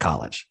school and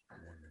college.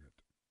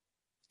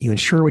 You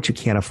insure what you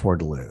can't afford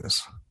to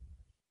lose.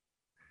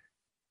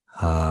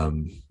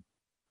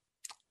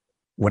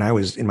 When I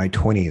was in my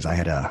 20s, I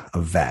had a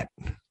vet,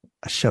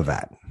 a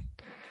Chevette.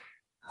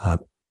 I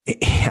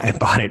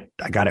bought it.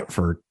 I got it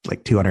for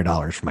like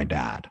 $200 from my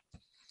dad.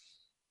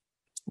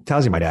 It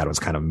tells you my dad was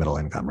kind of middle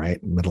income,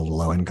 right? Middle to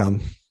low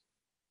income.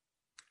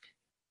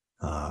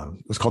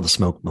 It was called the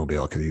Smoke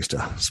Mobile because he used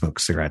to smoke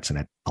cigarettes in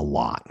it a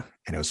lot,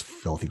 and it was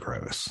filthy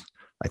gross.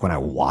 Like when I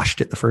washed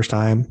it the first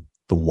time,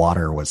 the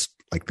water was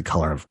like the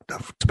color of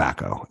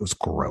tobacco. It was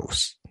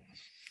gross.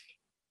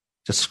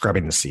 Just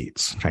scrubbing the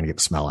seats, trying to get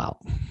the smell out.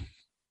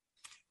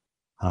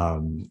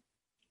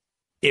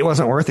 It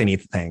wasn't worth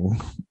anything,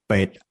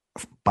 but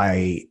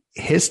by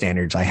his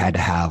standards, I had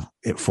to have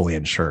it fully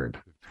insured.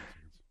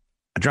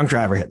 A drunk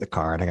driver hit the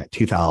car and I got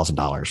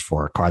 $2,000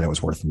 for a car that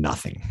was worth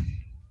nothing.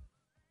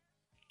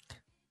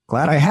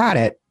 Glad I had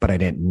it, but I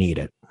didn't need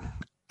it.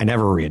 I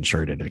never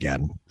reinsured it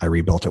again. I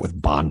rebuilt it with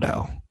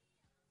Bondo.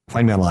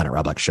 Find me online at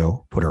Rob Black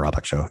Show, Twitter Rob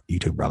Black Show,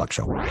 YouTube Rob Black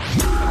Show.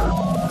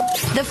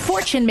 The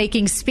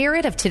fortune-making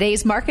spirit of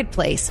today's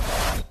marketplace.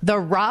 The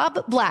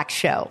Rob Black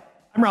Show.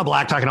 I'm Rob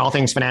Black, talking all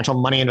things financial,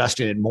 money,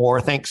 investing, and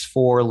more. Thanks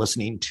for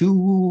listening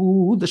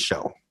to the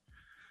show.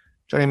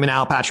 Joining me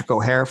now, Patrick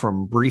O'Hare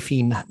from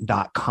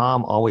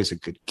briefing.com. Always a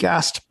good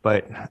guest,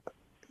 but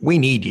we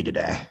need you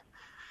today.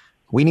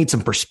 We need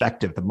some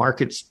perspective. The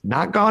market's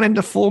not gone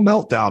into full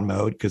meltdown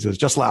mode because it was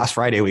just last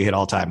Friday we hit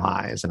all-time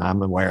highs, and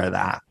I'm aware of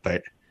that.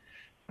 But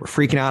we're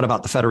freaking out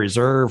about the Federal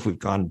Reserve. We've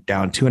gone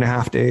down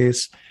 2.5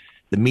 days.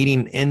 The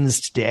meeting ends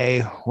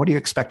today. What are you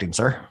expecting,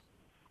 sir?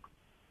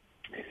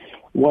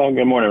 Well,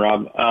 good morning,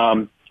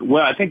 Rob.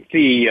 Well, I think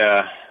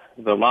the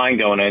line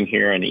going in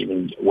here, and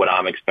even what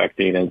I'm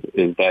expecting,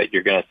 is that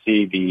you're going to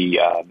see the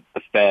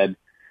Fed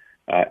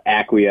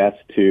acquiesce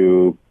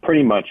to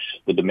pretty much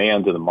the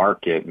demands of the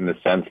market, in the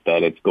sense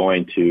that it's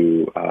going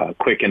to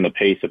quicken the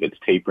pace of its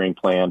tapering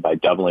plan by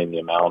doubling the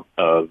amount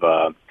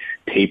of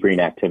tapering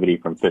activity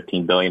from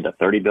 $15 billion to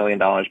 $30 billion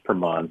per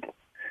month.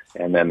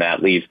 And then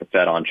that leaves the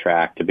Fed on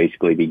track to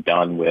basically be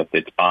done with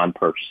its bond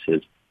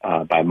purchases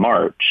by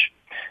March.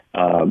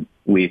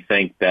 We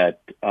think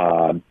that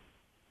where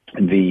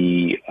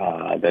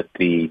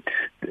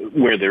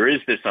there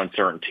is this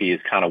uncertainty is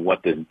kind of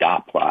what this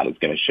dot plot is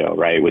going to show,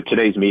 right? With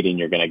today's meeting,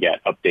 you're going to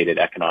get updated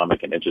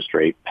economic and interest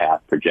rate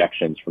path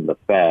projections from the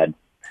Fed,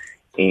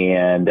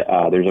 and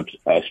there's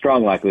a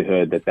strong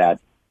likelihood that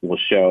will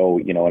show,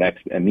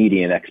 a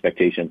median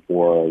expectation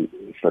for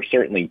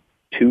certainly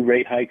 2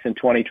 rate hikes in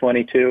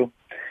 2022.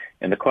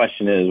 And the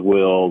question is,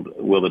 will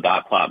the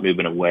dot plot move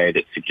in a way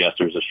that suggests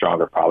there's a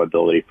stronger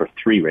probability for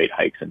 3 rate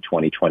hikes in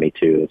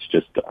 2022? It's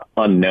just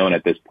unknown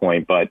at this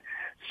point, but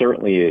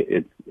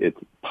certainly it's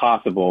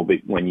possible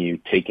when you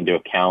take into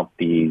account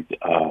these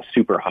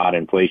super hot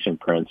inflation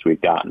prints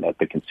we've gotten at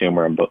the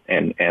consumer and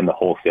the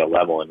wholesale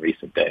level in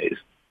recent days.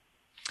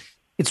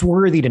 It's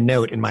worthy to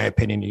note, in my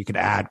opinion, you could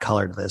add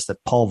color to this,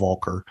 that Paul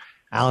Volcker,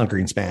 Alan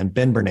Greenspan,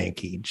 Ben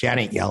Bernanke,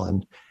 Janet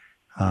Yellen,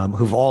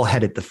 who've all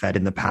headed the Fed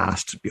in the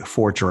past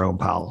before Jerome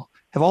Powell,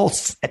 have all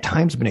at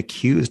times been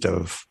accused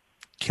of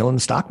killing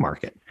the stock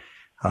market.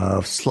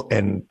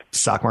 And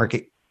stock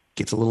market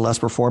gets a little less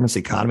performance, the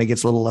economy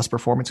gets a little less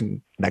performance,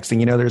 and next thing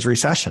you know, there's a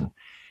recession.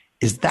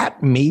 Is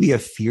that maybe a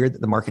fear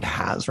that the market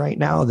has right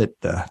now,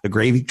 that the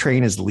gravy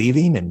train is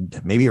leaving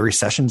and maybe a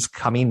recession's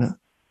coming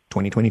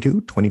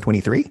 2022,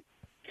 2023?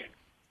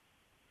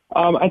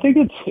 I think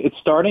it's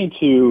starting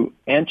to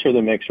enter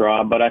the mix,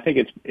 Rob, but I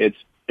think it's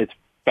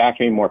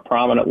factoring more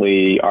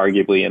prominently,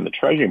 arguably, in the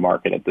Treasury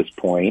market at this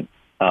point.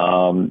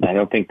 I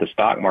don't think the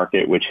stock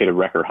market, which hit a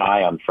record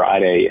high on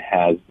Friday,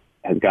 has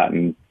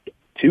gotten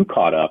too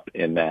caught up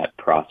in that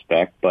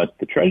prospect. But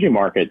the Treasury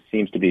market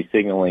seems to be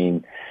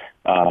signaling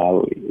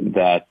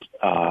that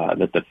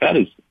the Fed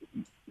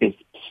is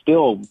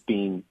still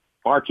being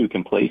far too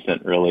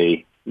complacent,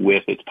 really,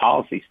 with its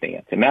policy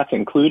stance, and that's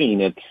including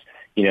its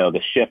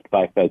the shift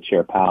by Fed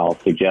Chair Powell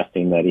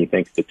suggesting that he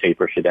thinks the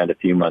taper should end a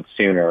few months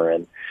sooner,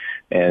 and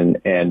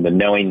the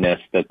knowingness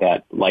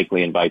that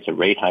likely invites a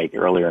rate hike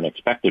earlier than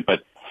expected.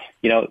 But,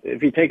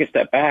 if you take a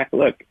step back,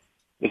 look,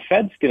 the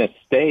Fed's going to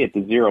stay at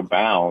the zero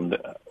bound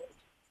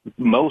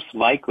most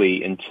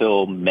likely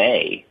until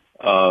May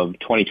of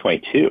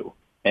 2022.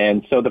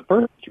 And so the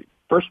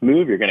first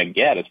move you're going to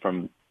get is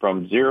from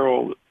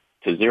 0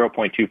 to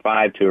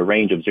 0.25 to a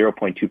range of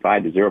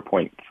 0.25 to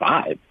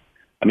 0.5.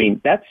 I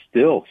mean, that's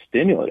still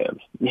stimulative,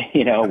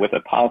 with a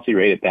policy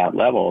rate at that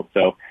level.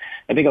 So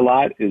I think a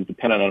lot is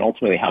dependent on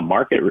ultimately how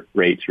market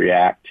rates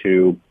react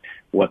to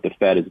what the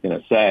Fed is going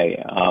to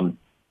say.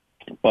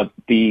 But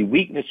the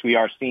weakness we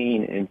are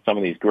seeing in some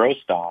of these growth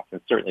stocks,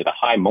 and certainly the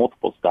high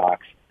multiple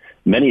stocks,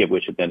 many of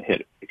which have been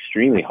hit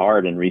extremely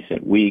hard in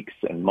recent weeks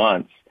and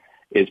months,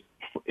 is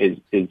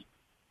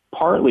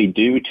partly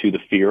due to the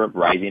fear of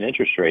rising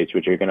interest rates,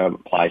 which are going to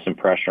apply some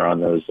pressure on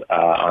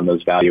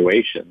those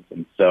valuations.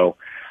 And so,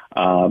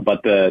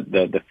 but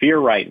the fear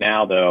right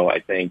now, though, I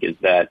think, is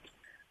that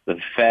the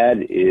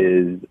Fed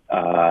is,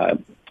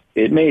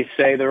 it may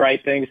say the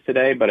right things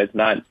today, but it's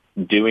not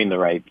doing the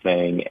right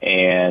thing.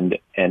 And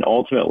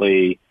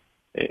ultimately,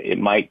 it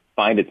might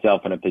find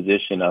itself in a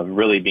position of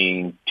really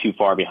being too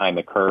far behind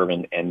the curve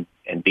and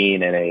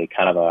being in a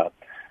kind of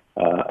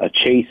a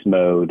chase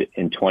mode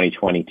in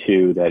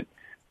 2022 that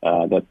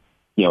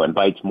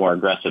invites more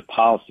aggressive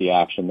policy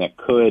action that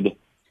could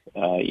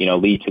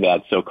lead to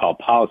that so-called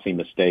policy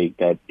mistake,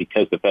 that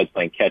because the Fed's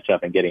playing catch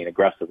up and getting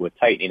aggressive with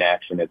tightening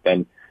action, it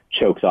then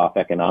chokes off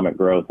economic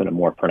growth in a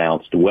more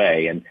pronounced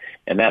way. And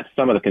that's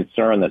some of the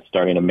concern that's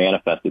starting to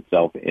manifest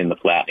itself in the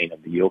flattening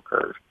of the yield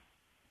curve.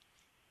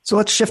 So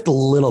let's shift a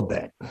little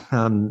bit.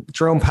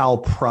 Jerome Powell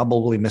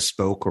probably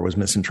misspoke or was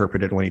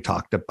misinterpreted when he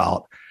talked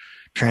about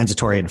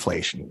transitory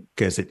inflation,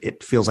 because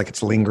it feels like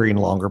it's lingering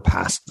longer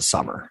past the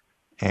summer,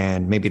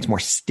 and maybe it's more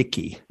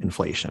sticky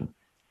inflation.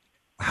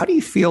 How do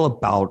you feel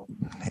about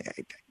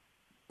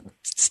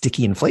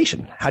sticky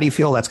inflation? How do you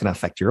feel that's going to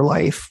affect your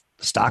life,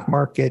 the stock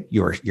market,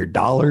 your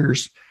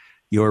dollars,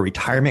 your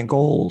retirement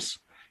goals?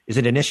 Is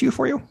it an issue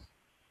for you?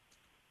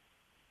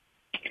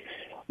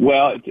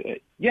 Well, it's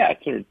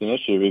an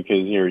issue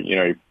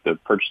because the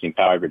purchasing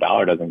power of your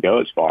dollar doesn't go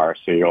as far,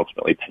 so you're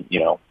ultimately,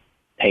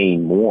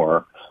 paying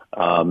more,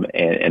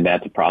 and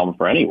that's a problem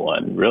for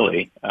anyone,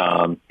 really.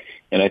 And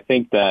I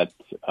think that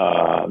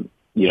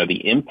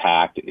the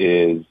impact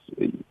is,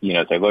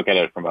 as I look at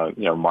it from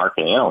a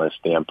market analyst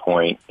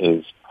standpoint,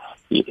 is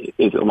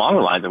along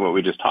the lines of what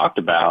we just talked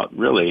about.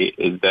 Really,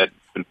 is that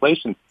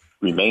inflation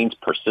remains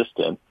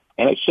persistent,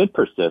 and it should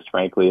persist,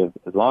 frankly,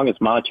 as long as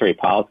monetary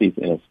policy is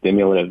in a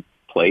stimulative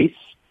place.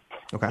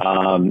 Okay.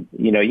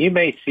 You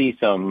may see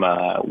some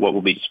what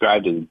will be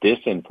described as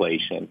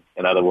disinflation.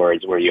 In other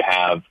words, where you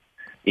have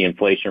the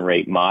inflation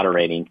rate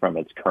moderating from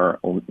its current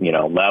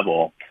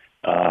level,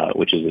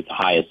 which is its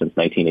highest since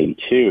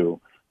 1982.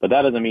 But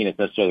that doesn't mean it's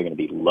necessarily going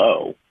to be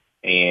low,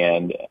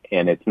 and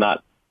it's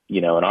not,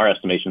 in our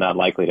estimation, not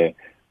likely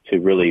to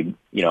really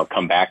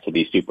come back to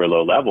these super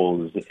low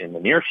levels in the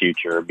near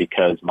future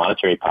because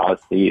monetary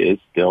policy is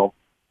still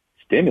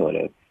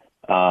stimulative,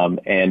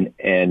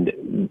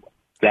 and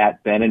that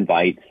then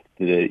invites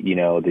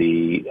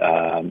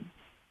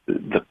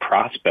the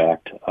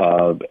prospect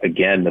of,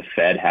 again, the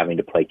Fed having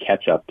to play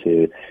catch up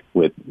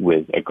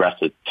with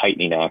aggressive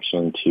tightening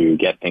action to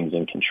get things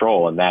in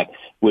control, and that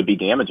would be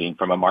damaging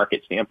from a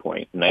market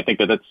standpoint. And I think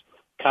that's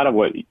kind of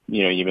what you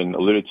even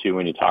alluded to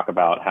when you talk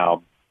about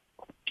how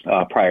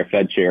prior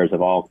Fed chairs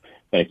have all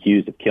been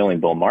accused of killing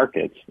bull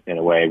markets in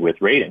a way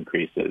with rate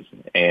increases.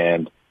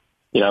 And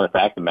the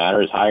fact of the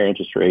matter is higher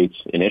interest rates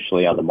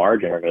initially on the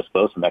margin are going to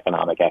slow some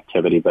economic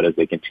activity, but as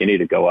they continue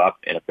to go up,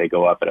 and if they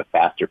go up at a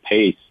faster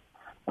pace,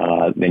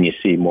 then you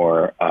see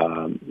more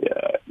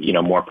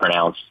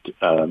pronounced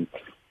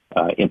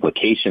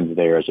implications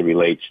there as it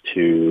relates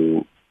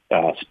to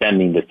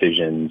spending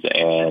decisions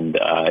and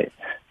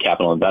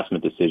capital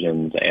investment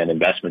decisions and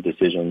investment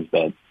decisions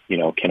that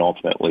can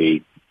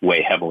ultimately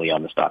weigh heavily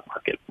on the stock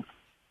market.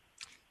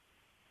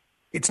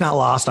 It's not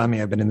lost on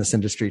me. I've been in this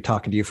industry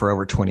talking to you for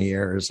over 20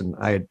 years, and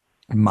I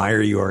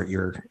admire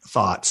your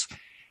thoughts.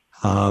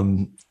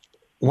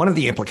 One of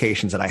the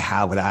implications that I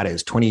have with that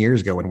is 20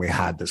 years ago when we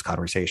had this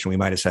conversation, we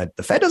might have said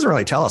the Fed doesn't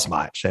really tell us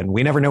much, and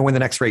we never know when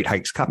the next rate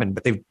hike's coming,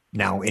 but they've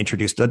now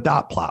introduced a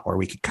dot plot where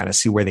we can kind of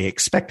see where they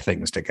expect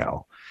things to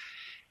go.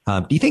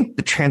 Do you think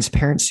the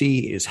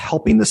transparency is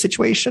helping the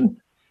situation,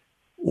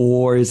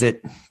 or is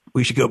it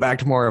we should go back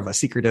to more of a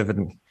secretive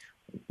and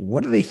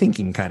what are they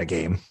thinking kind of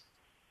game?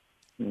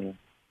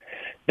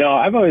 No,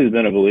 I've always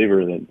been a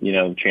believer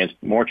that,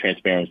 more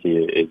transparency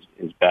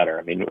is better.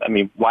 I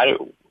mean, why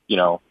do,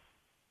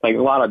 like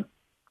a lot of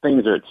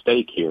things are at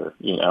stake here,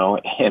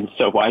 and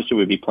so why should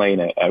we be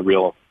playing a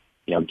real,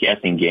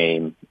 guessing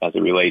game as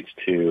it relates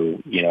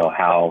to,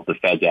 how the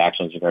Fed's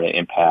actions are going to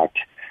impact,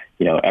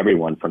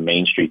 everyone from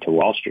Main Street to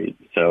Wall Street.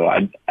 So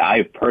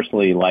I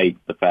personally like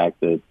the fact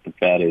that the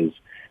Fed is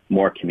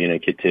more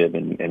communicative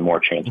and more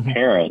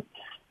transparent.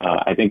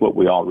 I think what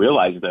we all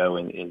realize, though,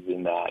 is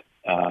in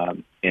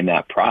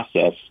that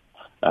process,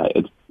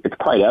 it's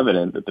quite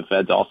evident that the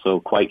Fed's also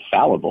quite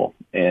fallible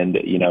and,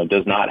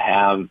 does not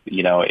have,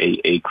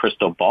 a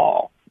crystal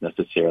ball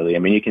necessarily. I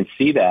mean, you can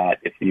see that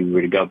if you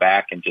were to go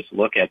back and just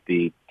look at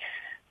the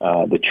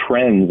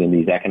trends in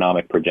these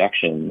economic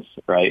projections,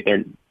 right?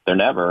 They're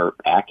never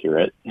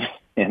accurate.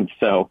 And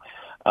so,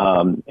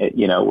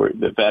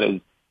 the Fed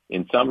is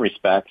in some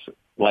respects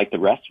like the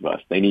rest of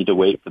us. They need to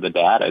wait for the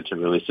data to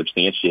really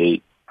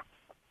substantiate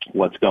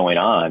what's going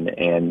on.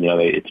 And,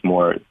 it's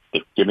more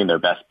giving their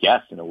best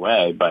guess in a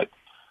way, but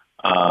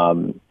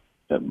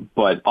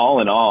all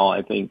in all,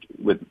 I think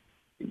with,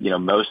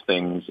 most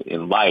things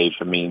in life,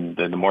 I mean,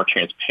 the more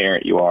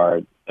transparent you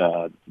are,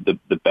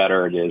 the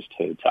better it is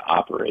to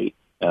operate.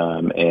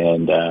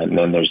 And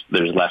then there's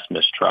less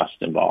mistrust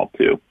involved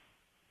too.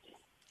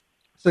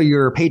 So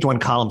your page one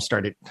column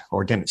started,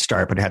 or didn't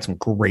start, but it had some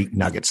great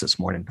nuggets this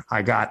morning.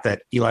 I got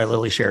that Eli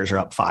Lilly shares are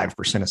up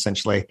 5%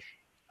 essentially,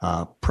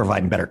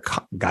 providing better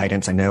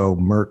guidance. I know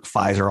Merck,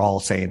 Pfizer, all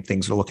saying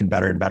things are looking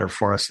better and better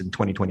for us in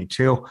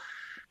 2022.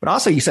 But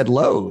also you said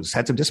Lowe's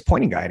had some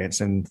disappointing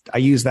guidance. And I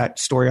used that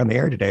story on the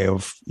air today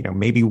of,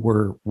 maybe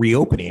we're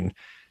reopening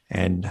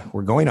and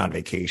we're going on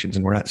vacations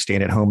and we're not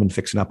staying at home and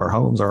fixing up our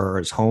homes, or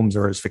as homes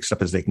are as fixed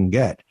up as they can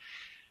get.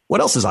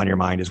 What else is on your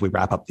mind as we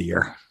wrap up the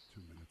year?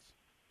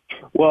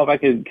 Well, if I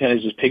could kind of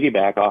just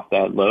piggyback off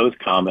that Lowe's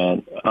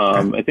comment,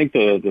 I think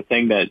the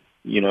thing that,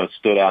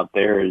 stood out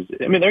there is,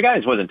 their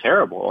guidance wasn't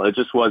terrible. It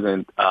just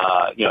wasn't,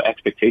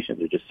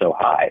 expectations are just so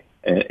high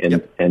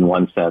in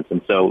one sense.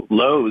 And so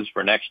Lowe's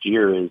for next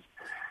year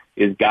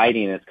is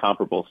guiding its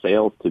comparable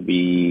sales to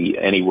be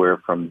anywhere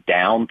from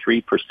down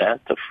 3%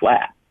 to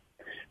flat.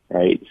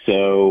 Right.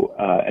 So,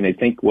 and I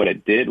think what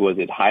it did was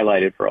it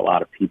highlighted for a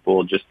lot of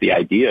people just the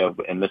idea of,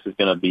 and this is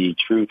going to be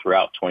true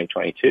throughout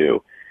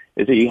 2022,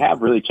 is that you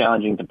have really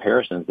challenging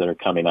comparisons that are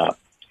coming up.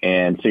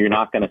 And so you're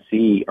not going to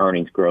see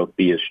earnings growth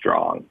be as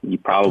strong. You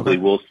probably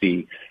will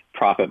see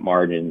profit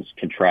margins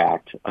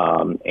contract.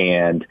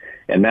 And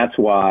that's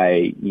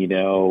why,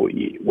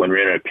 when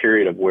we're in a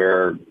period of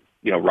where,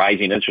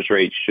 rising interest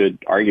rates should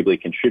arguably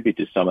contribute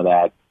to some of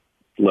that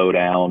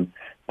slowdown,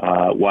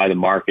 why the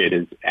market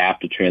is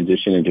apt to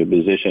transition into a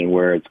position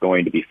where it's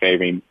going to be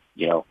favoring,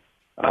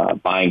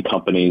 buying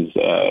companies,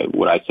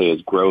 what I say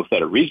is growth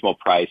at a reasonable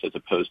price as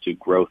opposed to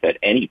growth at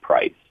any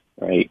price,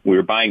 right? We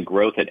were buying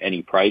growth at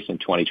any price in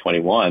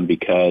 2021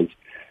 because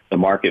the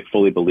market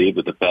fully believed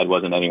that the Fed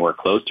wasn't anywhere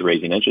close to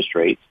raising interest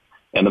rates,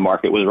 and the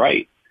market was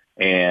right.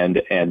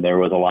 And there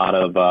was a lot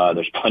of,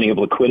 there's plenty of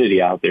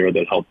liquidity out there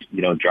that helped,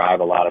 drive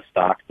a lot of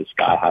stocks to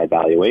sky high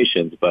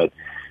valuations. But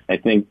I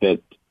think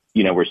that,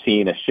 we're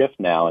seeing a shift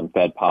now in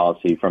Fed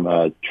policy from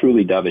a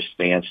truly dovish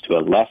stance to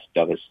a less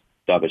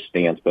dovish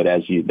stance. But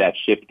as that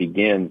shift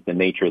begins, the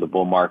nature of the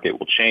bull market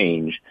will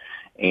change.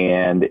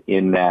 And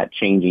in that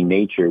changing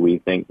nature, we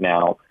think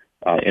now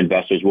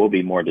investors will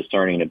be more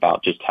discerning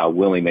about just how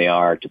willing they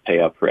are to pay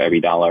up for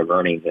every dollar of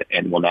earnings,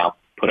 and will now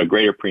put a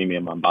greater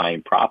premium on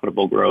buying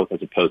profitable growth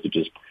as opposed to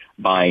just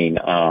buying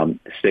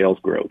sales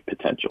growth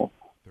potential.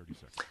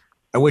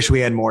 I wish we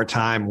had more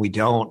time. We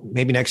don't.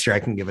 Maybe next year I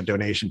can give a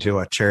donation to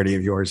a charity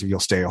of yours if you'll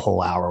stay a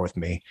whole hour with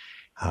me.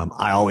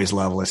 I always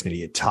love listening to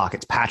you talk.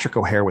 It's Patrick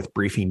O'Hare with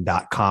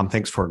Briefing.com.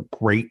 Thanks for a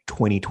great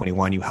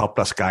 2021. You helped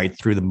us guide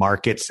through the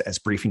markets as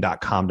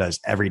Briefing.com does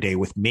every day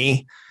with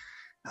me.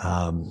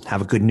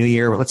 Have a good new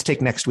year. Let's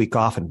take next week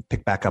off and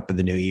pick back up in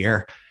the new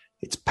year.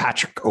 It's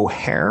Patrick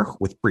O'Hare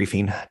with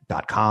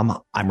Briefing.com.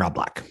 I'm Rob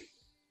Black.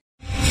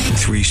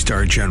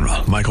 3-star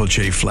General Michael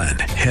J. Flynn,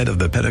 head of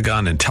the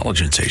Pentagon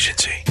Intelligence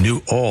Agency,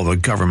 knew all the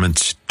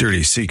government's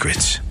dirty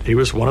secrets. He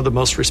was one of the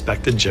most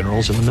respected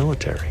generals in the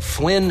military.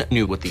 Flynn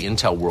knew what the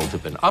intel world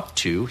had been up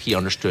to. He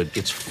understood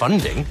its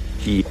funding.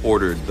 He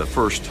ordered the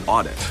first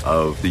audit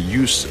of the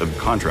use of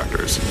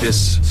contractors.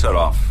 This set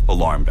off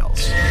alarm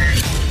bells.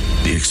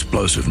 The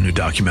explosive new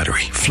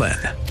documentary, Flynn,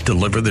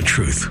 Deliver the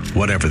Truth,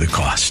 Whatever the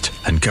Cost,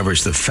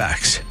 uncovers the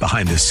facts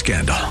behind this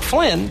scandal.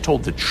 Flynn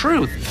told the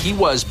truth. He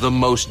was the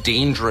most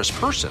dangerous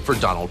person for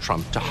Donald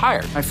Trump to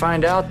hire. I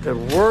find out the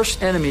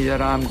worst enemy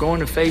that I'm going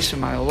to face in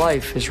my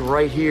life is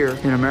right here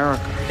in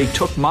America. They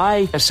took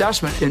my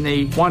assessment and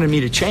they wanted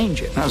me to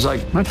change it. And I was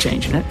like, I'm not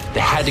changing it. They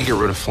had to get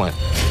rid of Flynn.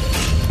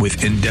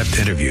 With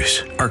in-depth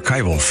interviews,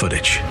 archival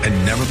footage,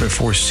 and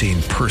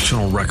never-before-seen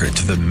personal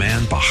records of the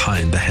man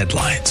behind the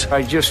headlines.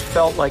 I just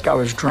felt like I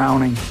was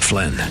drowning.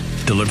 Flynn,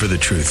 Deliver the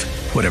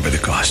Truth, Whatever the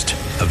Cost.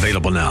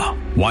 Available now.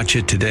 Watch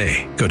it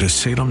today. Go to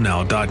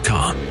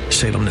salemnow.com.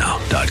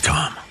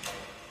 salemnow.com.